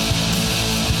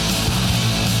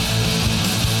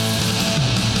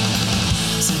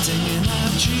 Sitting in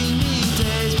our dreamy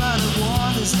days by the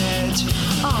water's edge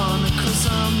on a cool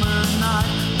summer night.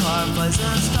 Fireflies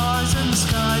and stars in the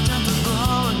sky, gentle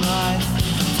glowing light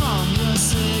from your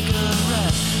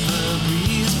cigarette. The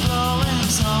breeze blowing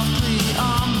softly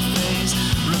on my face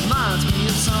reminds me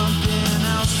of something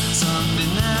else,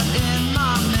 something that in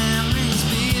my memory's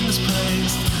been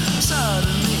misplaced.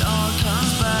 Suddenly all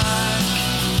comes back,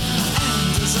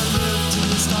 and as I look to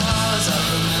the stars, I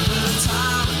remember the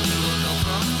time when you were gone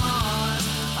from Mars.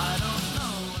 I don't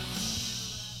know.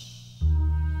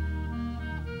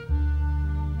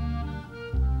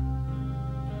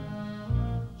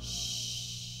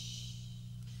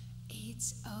 It's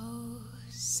oh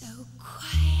so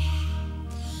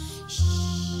quiet. Shh,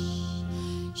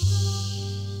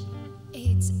 shh.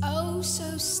 It's oh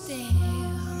so still.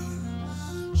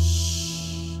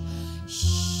 Shh,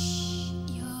 shh.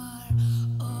 You're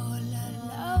all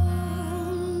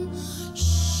alone.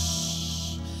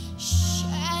 Shh, shh.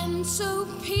 And so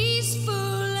peaceful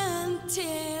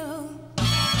until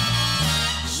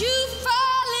you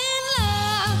fall in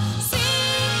love.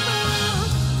 Simple,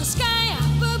 the sky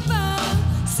up above.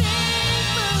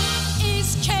 Simple is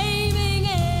caving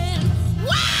in.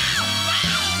 Wow,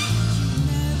 wow. You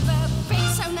never been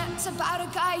so nuts about a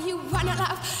guy you wanna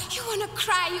love. You wanna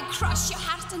cry, you cross your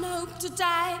heart and hope to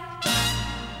die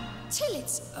till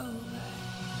it's over.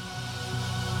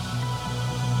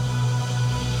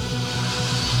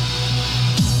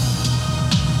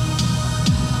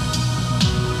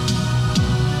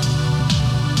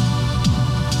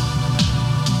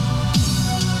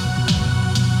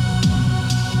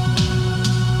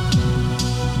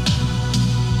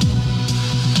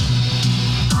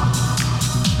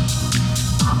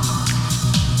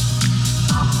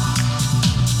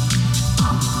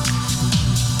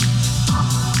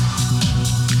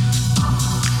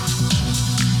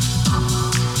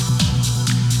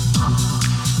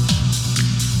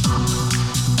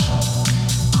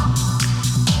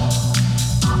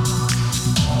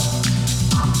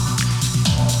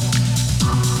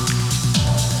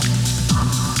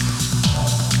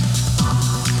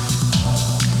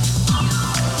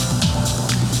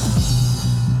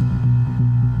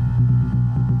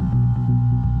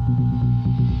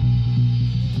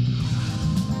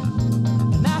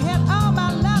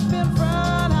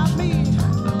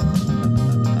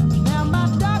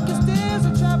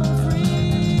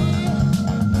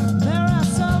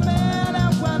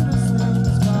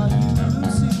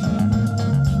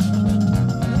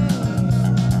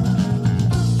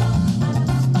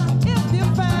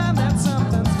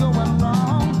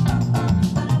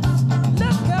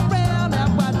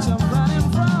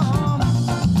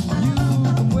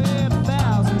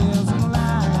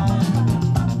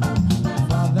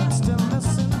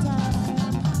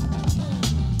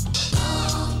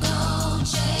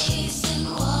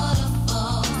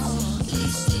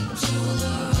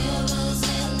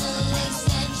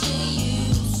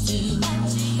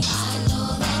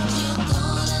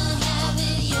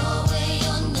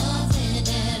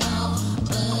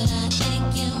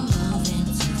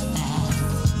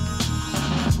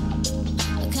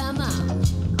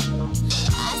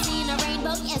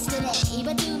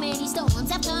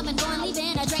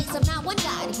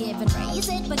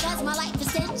 because my life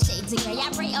is 10 shades of gray. I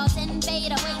pray all 10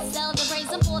 fade away, celebrate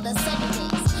some for the 7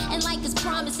 days. And like his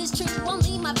promise is true, won't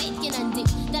leave my faith can undo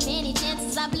the many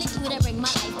chances I blew to bring my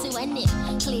life to an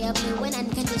end. Clear blue and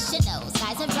unconditional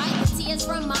skies have dried the tears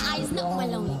from my eyes, no more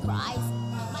lonely cries.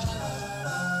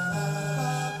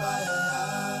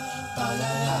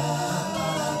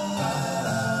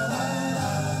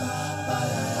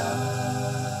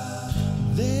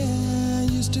 There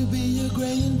used to be a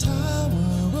graying tower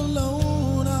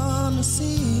alone on the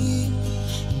sea.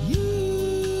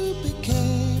 You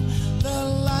became the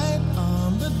light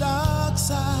on the dark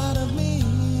side of me.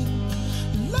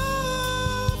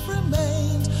 Love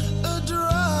remains a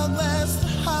drug that's the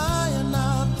high and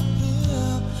not the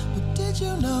pill. But did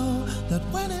you know that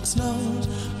when it snows,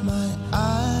 my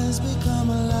eyes become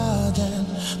large and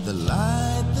the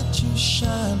light that you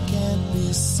shine can't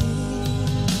be seen?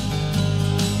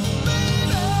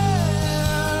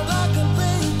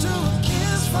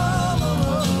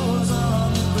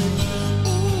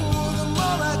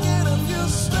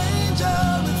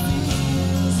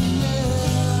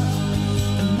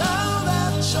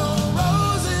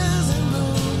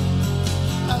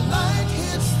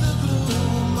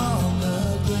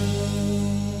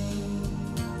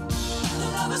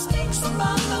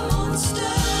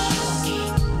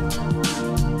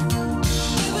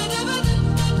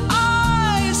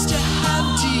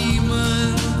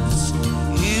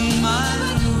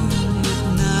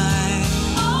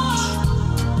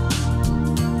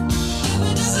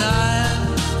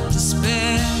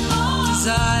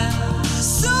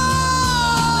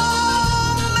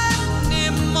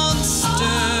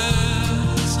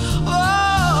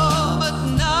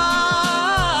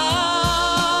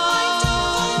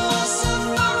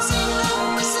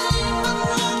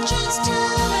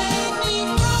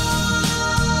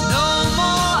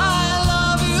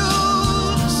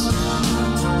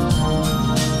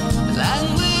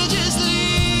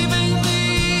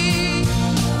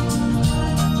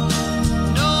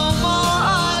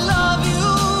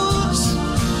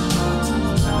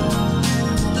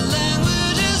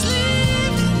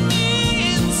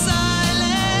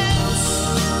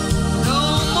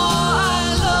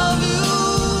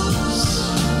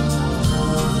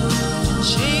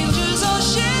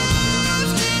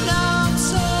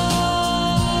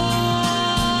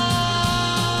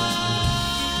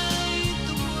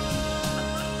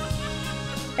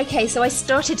 Okay, so I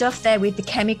started off there with the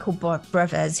Chemical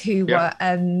Brothers, who were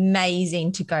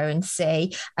amazing to go and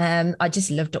see. I just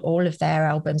loved all of their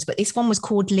albums, but this one was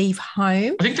called Leave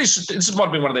Home. I think this might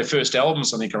have been one of their first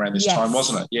albums, I think, around this time,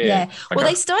 wasn't it? Yeah. Okay. Well,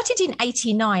 they started in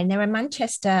 89. They're a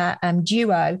Manchester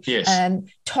duo,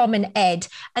 Tom and Ed,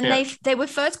 and they were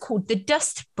first called the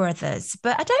Dust Brothers,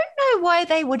 but I don't know why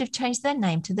they would have changed their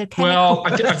name to the Chemical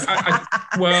Brothers.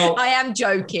 I am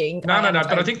joking. No,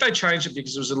 but I think they changed it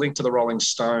because it was a link to the Rolling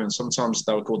Stones. Sometimes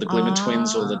they were called the Glimmer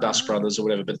Twins or the Dust Brothers or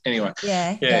whatever. But anyway.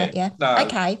 Yeah. No,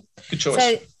 okay. Good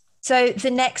choice. So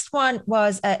the next one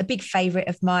was a big favourite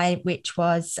of mine, which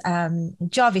was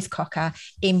Jarvis Cocker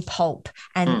in Pulp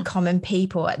and Common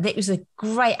People. It was a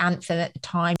great anthem at the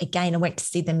time. Again, I went to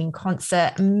see them in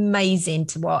concert. Amazing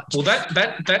to watch. Well,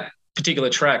 that particular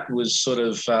track was sort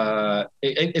of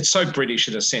it's so British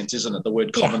in a sense, isn't it? The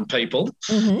word Common People.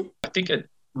 Mm-hmm. I think it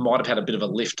might have had a bit of a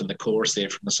lift in the chorus there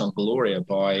from the song Gloria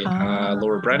by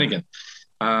Laura Branigan.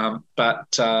 But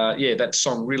that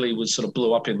song really was sort of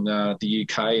blew up in the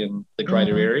UK and the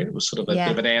greater area. It was sort of a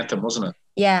bit of an anthem, wasn't it?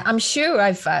 Yeah, I'm sure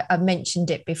I've mentioned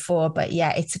it before, but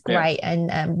it's great. Yeah.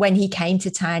 And when he came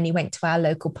to town, he went to our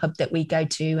local pub that we go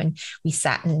to, and we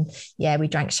sat and we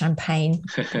drank champagne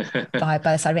by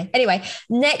the side of it. Anyway,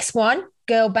 next one,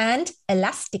 girl band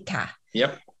Elastica.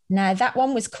 Yep. Now that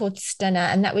one was called Stunner,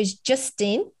 and that was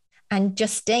Justin and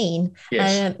Justine.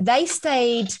 Yes. They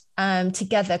stayed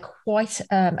together quite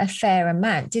a fair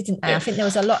amount, didn't they? Yeah. I think there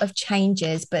was a lot of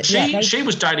changes, but she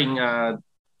was dating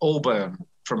Allburn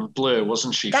from Blur,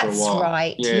 wasn't she, for a while? That's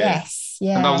right. Yeah. Yes.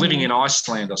 Yeah. And they were living in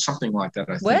Iceland or something like that,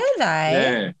 I think. Were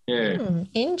they? Yeah.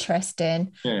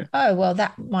 Interesting. Yeah. Oh, well,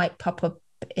 that might pop up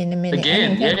in a minute.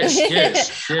 Again,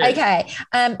 yes. Okay.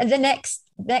 And the next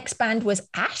band was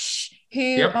Ash,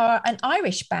 who are an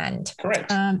Irish band. Correct.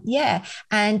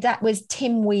 And that was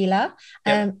Tim Wheeler.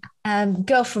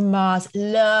 Girl from Mars,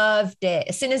 loved it.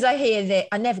 As soon as I hear that,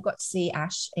 I never got to see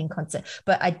Ash in concert,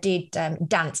 but I did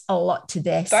dance a lot to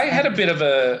this. They had a bit of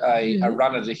a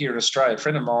run at it here in Australia. A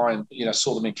friend of mine,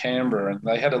 saw them in Canberra, and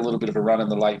they had a little bit of a run in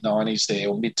the late 90s there,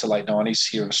 or mid to late 90s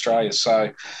here in Australia.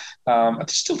 So I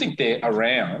still think they're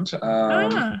around.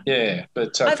 But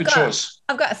good choice.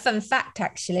 I've got a fun fact,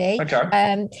 actually.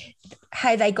 Okay.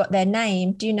 How they got their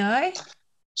name, do you know?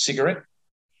 Cigarette?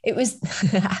 It was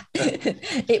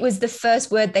it was the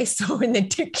first word they saw in the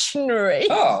dictionary.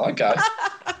 Oh, okay.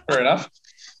 Fair enough.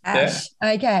 Ash.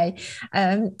 Yeah. Okay.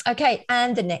 Okay.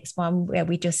 And the next one where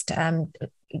we just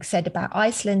said about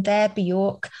Iceland there,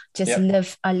 Bjork.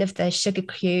 I love the Sugar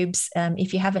Cubes.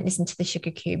 If you haven't listened to the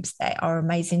Sugar Cubes, they are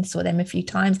amazing. Saw them a few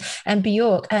times. And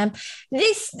Bjork,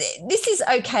 this is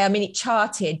okay. I mean, it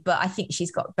charted, but I think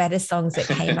she's got better songs that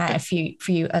came out a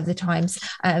few other times.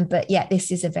 But yeah,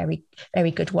 this is a very,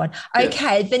 very good one.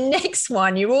 Okay, the next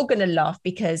one, you're all going to laugh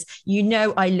because you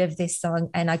know I love this song,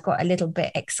 and I got a little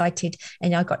bit excited,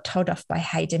 and I got told off by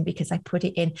Hayden because I put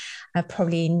it in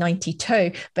probably in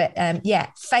 92. But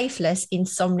Faithless,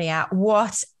 Insomnia,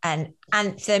 what an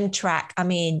anthem track. I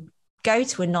mean, go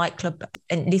to a nightclub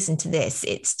and listen to this.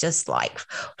 It's just like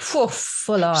full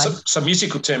on. So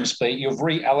musical terms, Pete, you've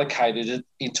reallocated it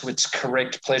into its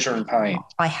correct pleasure and pain.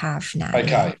 I have now. Okay.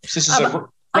 Yeah. So this is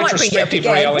retrospective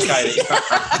reallocating.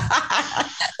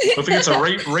 I think it's a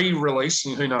re-release,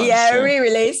 and who knows? Yeah,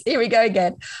 re-release. Here we go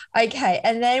again. Okay,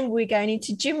 and then we're going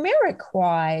into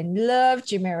Jamiroquai. Love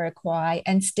Jamiroquai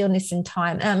and Stillness in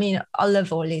Time. I mean, I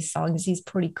love all his songs. He's a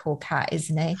pretty cool cat,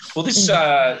 isn't he? Well,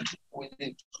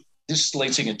 this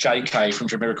lead singer JK from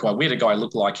Jamiroquai, we had a guy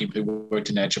look like him who worked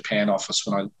in our Japan office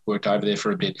when I worked over there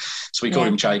for a bit. So we called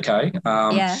him JK.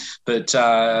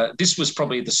 But this was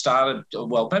probably the start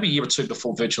of, maybe a year or two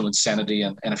before Virtual Insanity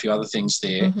and a few other things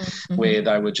there, where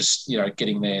they were just,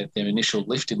 getting their initial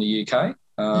lift in the UK.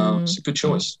 It's a good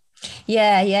choice.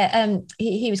 Yeah.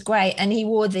 He was great, and he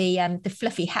wore the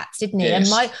fluffy hats, didn't he?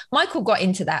 Yes. And Michael got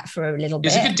into that for a little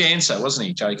bit. He's a good dancer, wasn't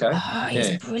he, JK? Oh,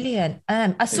 he's brilliant.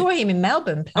 I saw him in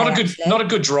Melbourne play, not a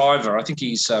good driver. I think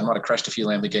he's might have crashed a few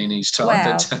Lamborghinis time.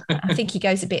 Well, I think he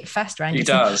goes a bit faster. He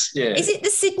does. Yeah. Is it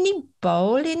the Sydney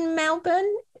Bowl in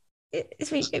Melbourne?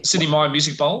 Sydney Myer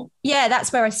Music Bowl? Yeah,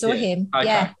 that's where I saw him.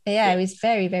 Okay. Yeah, it was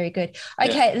very, very good.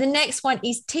 Okay, the next one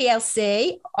is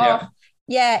TLC.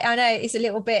 Yeah, I know. It's a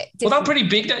little bit different. Well, they're pretty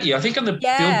big that year. I think on the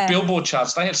Billboard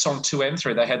charts, they had song 2 and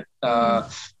 3. They had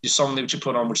your song that you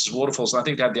put on, which is Waterfalls, and I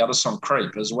think they had the other song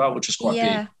Creep as well, which was quite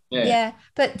big. Yeah,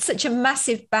 but such a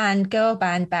massive girl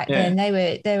band back then.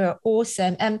 They were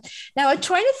awesome. Now I'm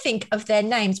trying to think of their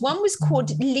names. One was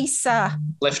called Lisa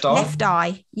Left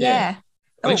Eye. Yeah.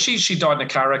 I think she died in a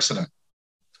car accident.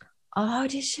 Oh,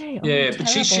 did she? But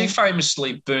she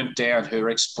famously burnt down her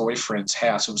ex-boyfriend's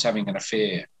house and was having an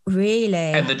affair. Really?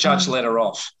 And the judge let her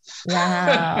off.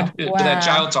 Wow. To that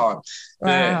jail time.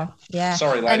 Wow. Yeah.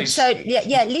 Sorry, ladies. So,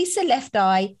 Lisa Left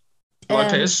Eye.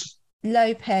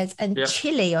 Lopez and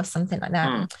Chili or something like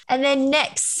that. And then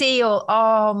next, Seal.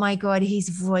 Oh my God, his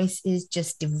voice is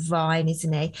just divine,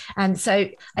 isn't he? And so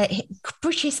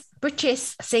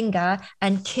British singer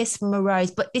and Kiss from a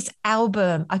Rose. But this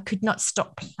album, I could not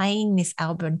stop playing this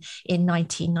album in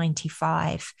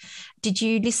 1995. Did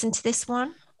you listen to this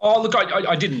one? Oh, look,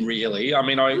 I didn't really. I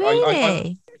mean, I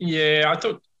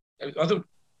thought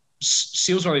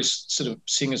Seal's one of those sort of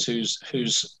singers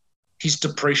who's he's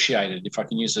depreciated, if I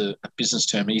can use a business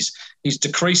term. He's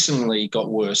decreasingly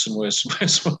got worse and worse and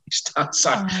worse when he's done.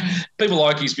 So people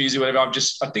like his music, whatever.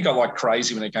 I think I liked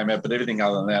Crazy when it came out, but everything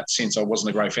other than that, since I wasn't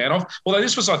a great fan of. Although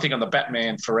this was, I think, on the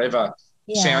Batman Forever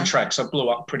soundtrack, so it blew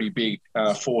up pretty big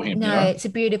for him. No, it's a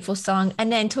beautiful song.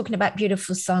 And then talking about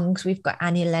beautiful songs, we've got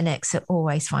Annie Lennox that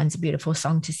always finds a beautiful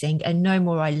song to sing. And No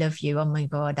More I Love You, oh my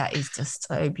God, that is just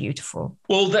so beautiful.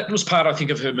 Well, that was part, I think,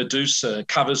 of her Medusa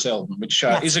covers album, which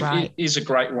is a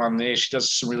great one there. She does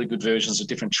some really good versions of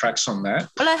different tracks on that.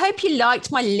 Well, I hope you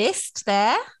liked my list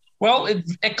there. Well,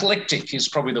 eclectic is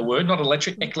probably the word, not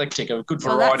electric, eclectic, a good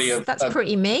variety of... That's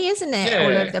pretty me, isn't it?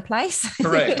 All over the place.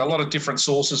 Correct. A lot of different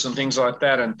sources and things like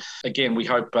that. And again, we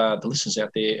hope the listeners out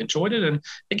there enjoyed it. And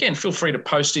again, feel free to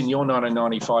post in your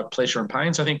 1995 pleasure and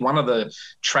pains. I think one of the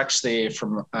tracks there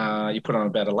from you put on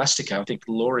about Elastica, I think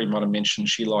Laurie might have mentioned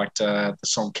she liked the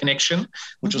song Connection,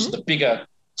 which was the bigger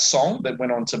song that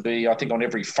went on to be, I think, on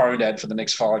every phone ad for the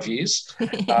next 5 years.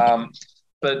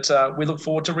 But we look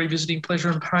forward to revisiting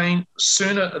Pleasure and Pain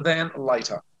sooner than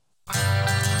later.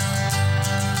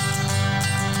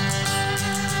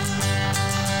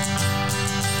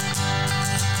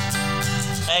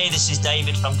 Hey, this is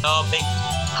David from Derby.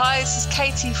 Hi, this is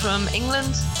Katie from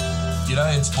England.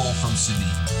 G'day, it's Paul from Sydney.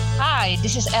 Hi,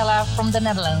 this is Ella from the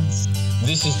Netherlands.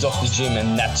 This is Dr. Jim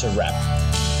and that's a wrap.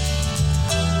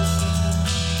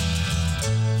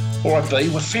 All right, B,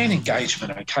 we're fan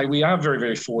engagement, okay? We are very,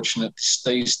 very fortunate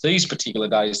these particular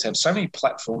days to have so many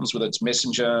platforms, whether it's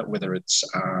Messenger, whether it's,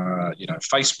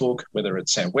 Facebook, whether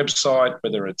it's our website,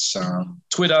 whether it's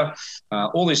Twitter,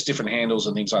 all these different handles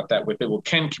and things like that where people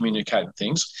can communicate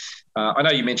things. I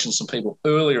know you mentioned some people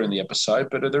earlier in the episode,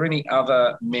 but are there any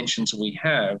other mentions we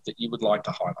have that you would like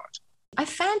to highlight? I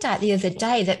found out the other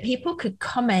day that people could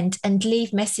comment and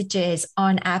leave messages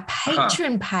on our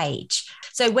Patreon page.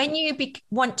 So when you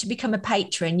want to become a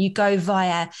patron, you go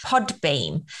via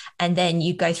Podbeam and then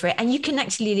you go through it and you can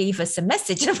actually leave us a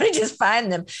message. And we just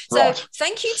found them. So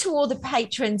thank you to all the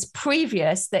patrons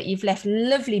previous that you've left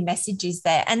lovely messages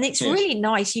there. And it's really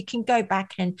nice. You can go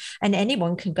back and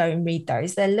anyone can go and read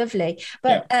those. They're lovely.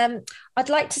 But I'd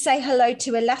like to say hello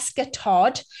to Alaska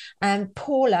Todd,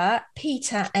 Paula,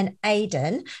 Peter and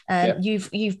Aidan.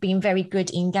 You've been very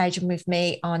good engaging with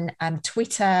me on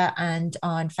Twitter and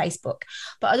on Facebook.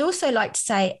 But I'd also like to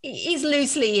say it is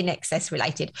loosely In Excess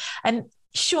related.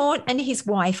 Sean and his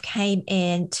wife came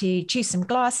in to choose some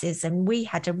glasses and we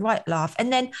had a right laugh.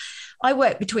 And then I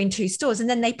worked between two stores and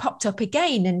then they popped up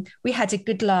again and we had a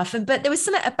good laugh. But there was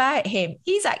something about him.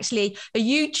 He's actually a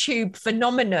YouTube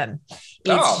phenomenon,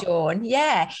 Sean.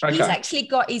 Yeah. Okay. He's actually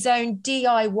got his own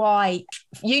DIY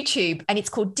YouTube and it's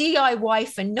called DIY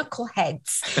for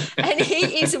Knuckleheads. And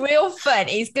he is real fun.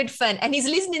 He's good fun. And he's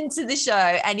listening to the show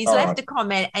and he's left a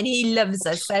comment and he loves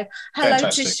us. So hello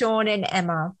to Sean and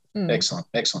Emma. Excellent.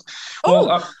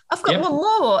 Well, I've got one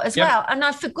more as well, and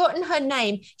I've forgotten her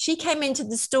name. She came into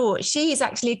the store. She is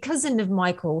actually a cousin of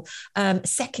Michael,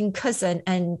 second cousin,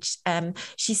 and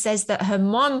she says that her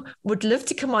mom would love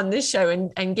to come on this show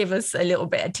and give us a little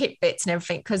bit of tidbits and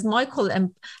everything because Michael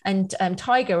and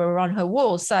Tiger are on her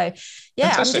wall. So, I'm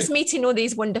just meeting all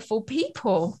these wonderful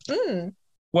people.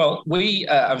 Well,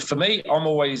 for me, I'm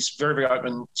always very, very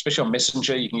open, especially on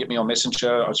Messenger. You can get me on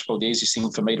Messenger. It's probably the easiest thing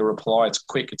for me to reply. It's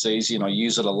quick, it's easy, and I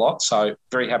use it a lot. So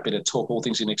very happy to talk all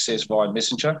things In Excess via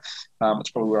Messenger.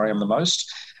 It's probably where I am the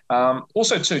most.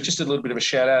 Also, too, just a little bit of a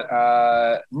shout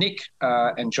out, Nick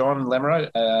and John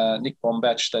Lamoureux, Nick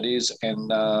Bombach, that is, and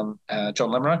John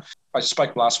Lamoureux. I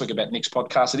spoke last week about Nick's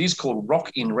podcast. It is called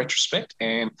Rock in Retrospect.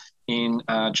 And in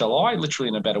July, literally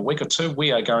in about a week or two,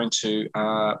 we are going to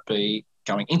be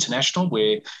going international,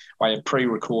 where I have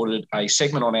pre-recorded a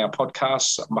segment on our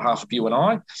podcast on behalf of you and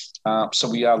I. So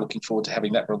we are looking forward to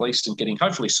having that released and getting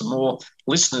hopefully some more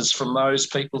listeners from those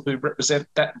people who represent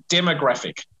that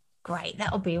demographic. Great,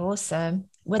 that'll be awesome.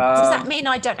 Well, does that mean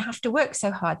I don't have to work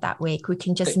so hard that week? We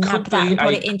can just nab that and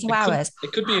put it into hours.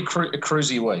 It could be a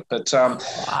cruisy week, but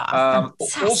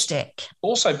fantastic.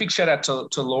 Also, big shout out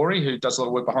to Laurie, who does a lot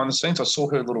of work behind the scenes. I saw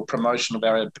her little promotion of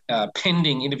our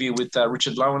pending interview with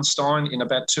Richard Lowenstein in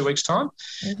about 2 weeks' time.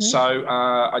 Mm-hmm. So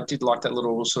I did like that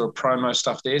little sort of promo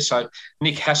stuff there. So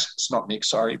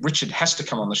Richard has to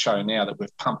come on the show now that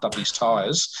we've pumped up his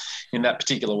tyres in that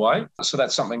particular way. So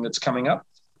that's something that's coming up.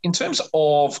 In terms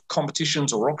of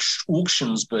competitions or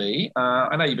auctions,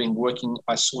 I know you've been working.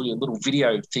 I saw your little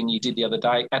video thing you did the other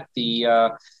day at the, I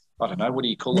don't know, what do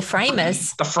you call it? The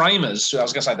framers. The framers. I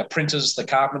was going to say the printers, the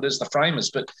carpenters, the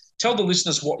framers. But tell the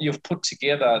listeners what you've put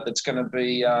together that's going to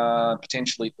be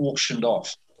potentially auctioned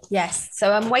off. Yes.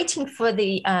 So I'm waiting for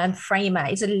the framer.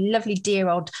 He's a lovely, dear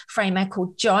old framer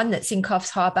called John that's in Coffs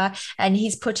Harbour. And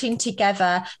he's putting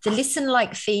together the Listen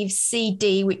Like Thieves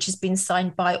CD, which has been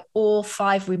signed by all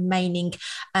 5 remaining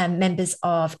members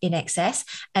of In Excess.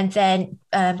 And then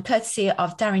courtesy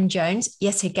of Darren Jones,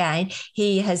 yet again,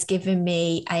 he has given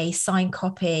me a signed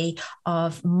copy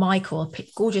of Michael, a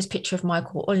gorgeous picture of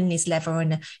Michael all in his leather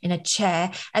in a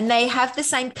chair. And they have the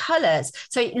same colours.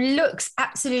 So it looks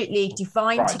absolutely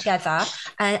divine together,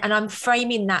 and I'm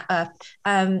framing that up.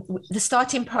 The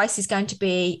starting price is going to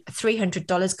be $300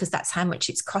 because that's how much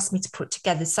it's cost me to put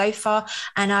together so far,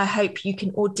 and I hope you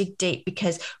can all dig deep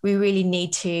because we really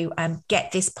need to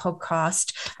get this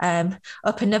podcast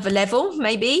up another level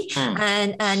maybe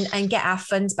and get our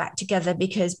funds back together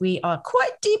because we are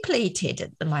quite depleted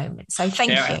at the moment. So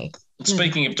thank you.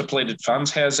 Speaking of depleted funds,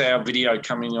 how's our video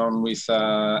coming on with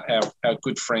our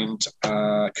good friend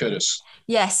Curtis?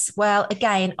 Yes, well,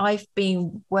 again, I've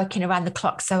been working around the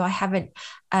clock, so I haven't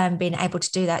been able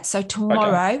to do that. So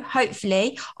tomorrow,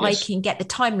 hopefully, I can get the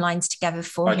timelines together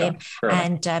for him,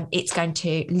 and it's going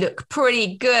to look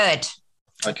pretty good.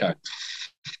 Okay.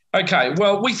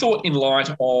 Well, we thought in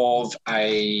light of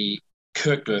a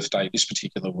Kirk birthday this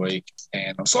particular week,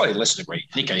 and I'm slightly less degree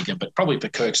Nick Egan, but probably for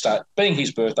Kirk's day, being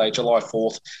his birthday, July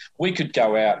 4th, we could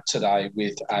go out today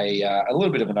with a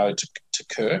little bit of an ode to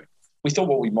Kirk. We thought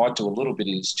what we might do a little bit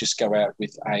is just go out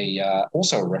with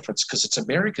also a reference because it's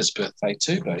America's birthday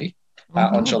too,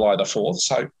 on July the 4th.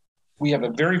 So we have a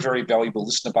very, very valuable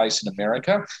listener base in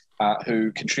America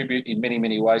who contribute in many,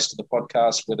 many ways to the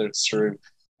podcast, whether it's through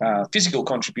physical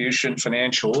contribution,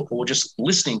 financial, or just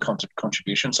listening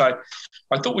contribution. So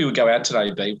I thought we would go out today,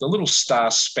 with a little Star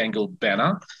Spangled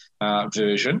Banner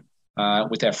version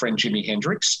with our friend Jimi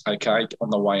Hendrix, okay, on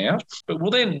the way out. But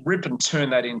we'll then rip and turn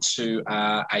that into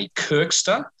a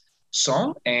Kirkster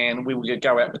song, and we will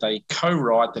go out with a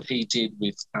co-write that he did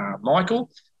with Michael,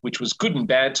 which was Good and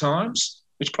Bad Times,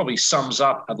 which probably sums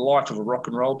up a life of a rock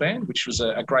and roll band, which was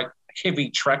a great heavy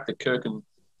track that Kirk and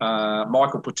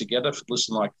Michael put together for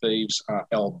Listen Like Thieves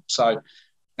album. So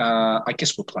I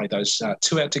guess we'll play those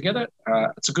two out together.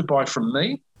 It's a goodbye from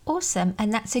me. Awesome.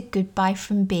 And that's a goodbye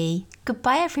from B.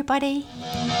 Goodbye, everybody.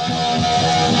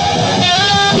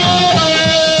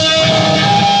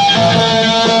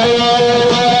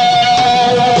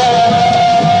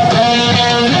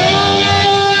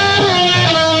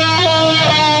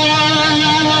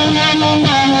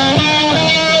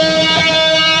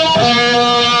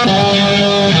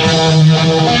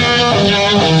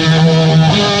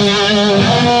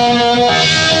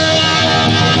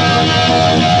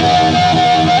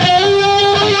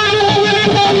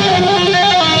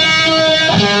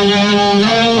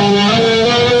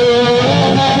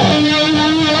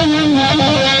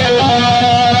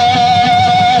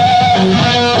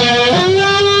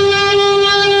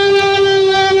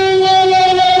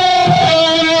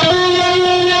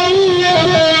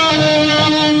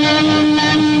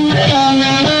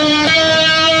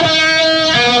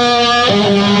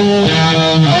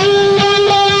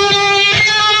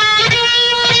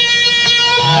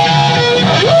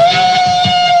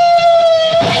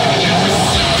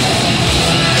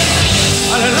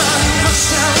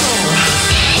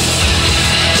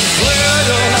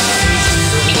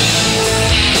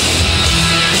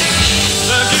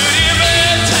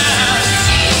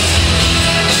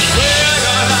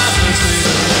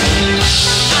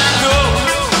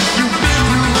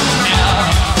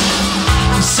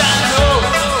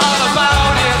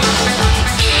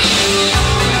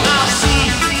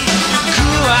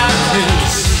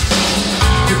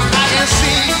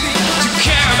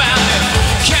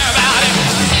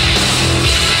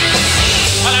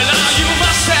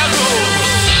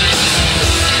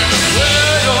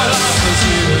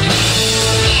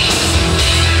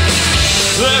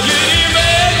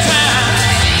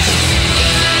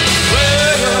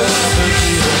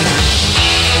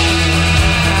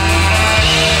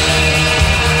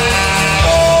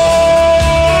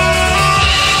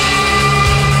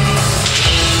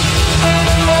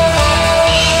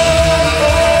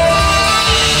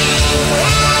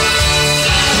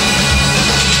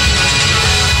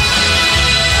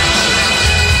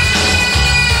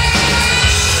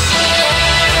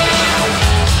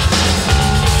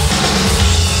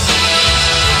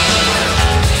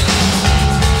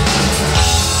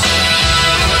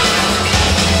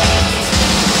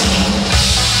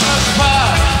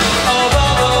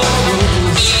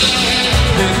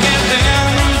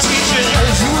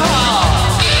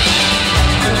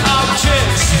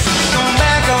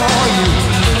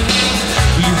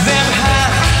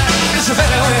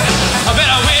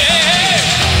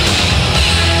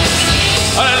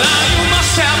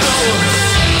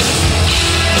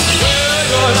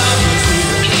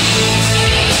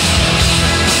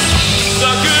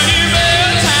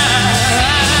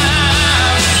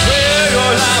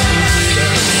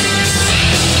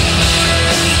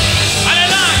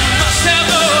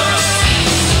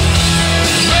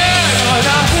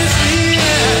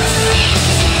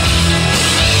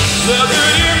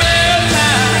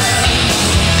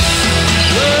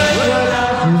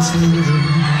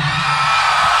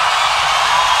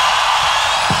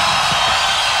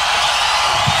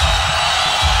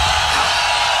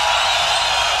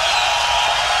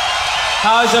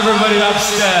 How's everybody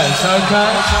upstairs?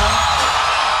 Okay?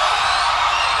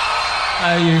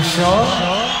 Are you sure?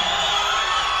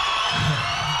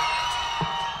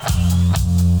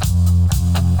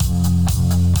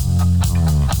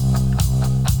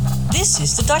 This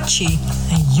is the Dutchie,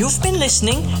 and you've been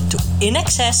listening to In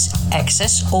Excess,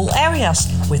 Access All Areas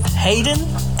with Hayden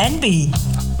and B.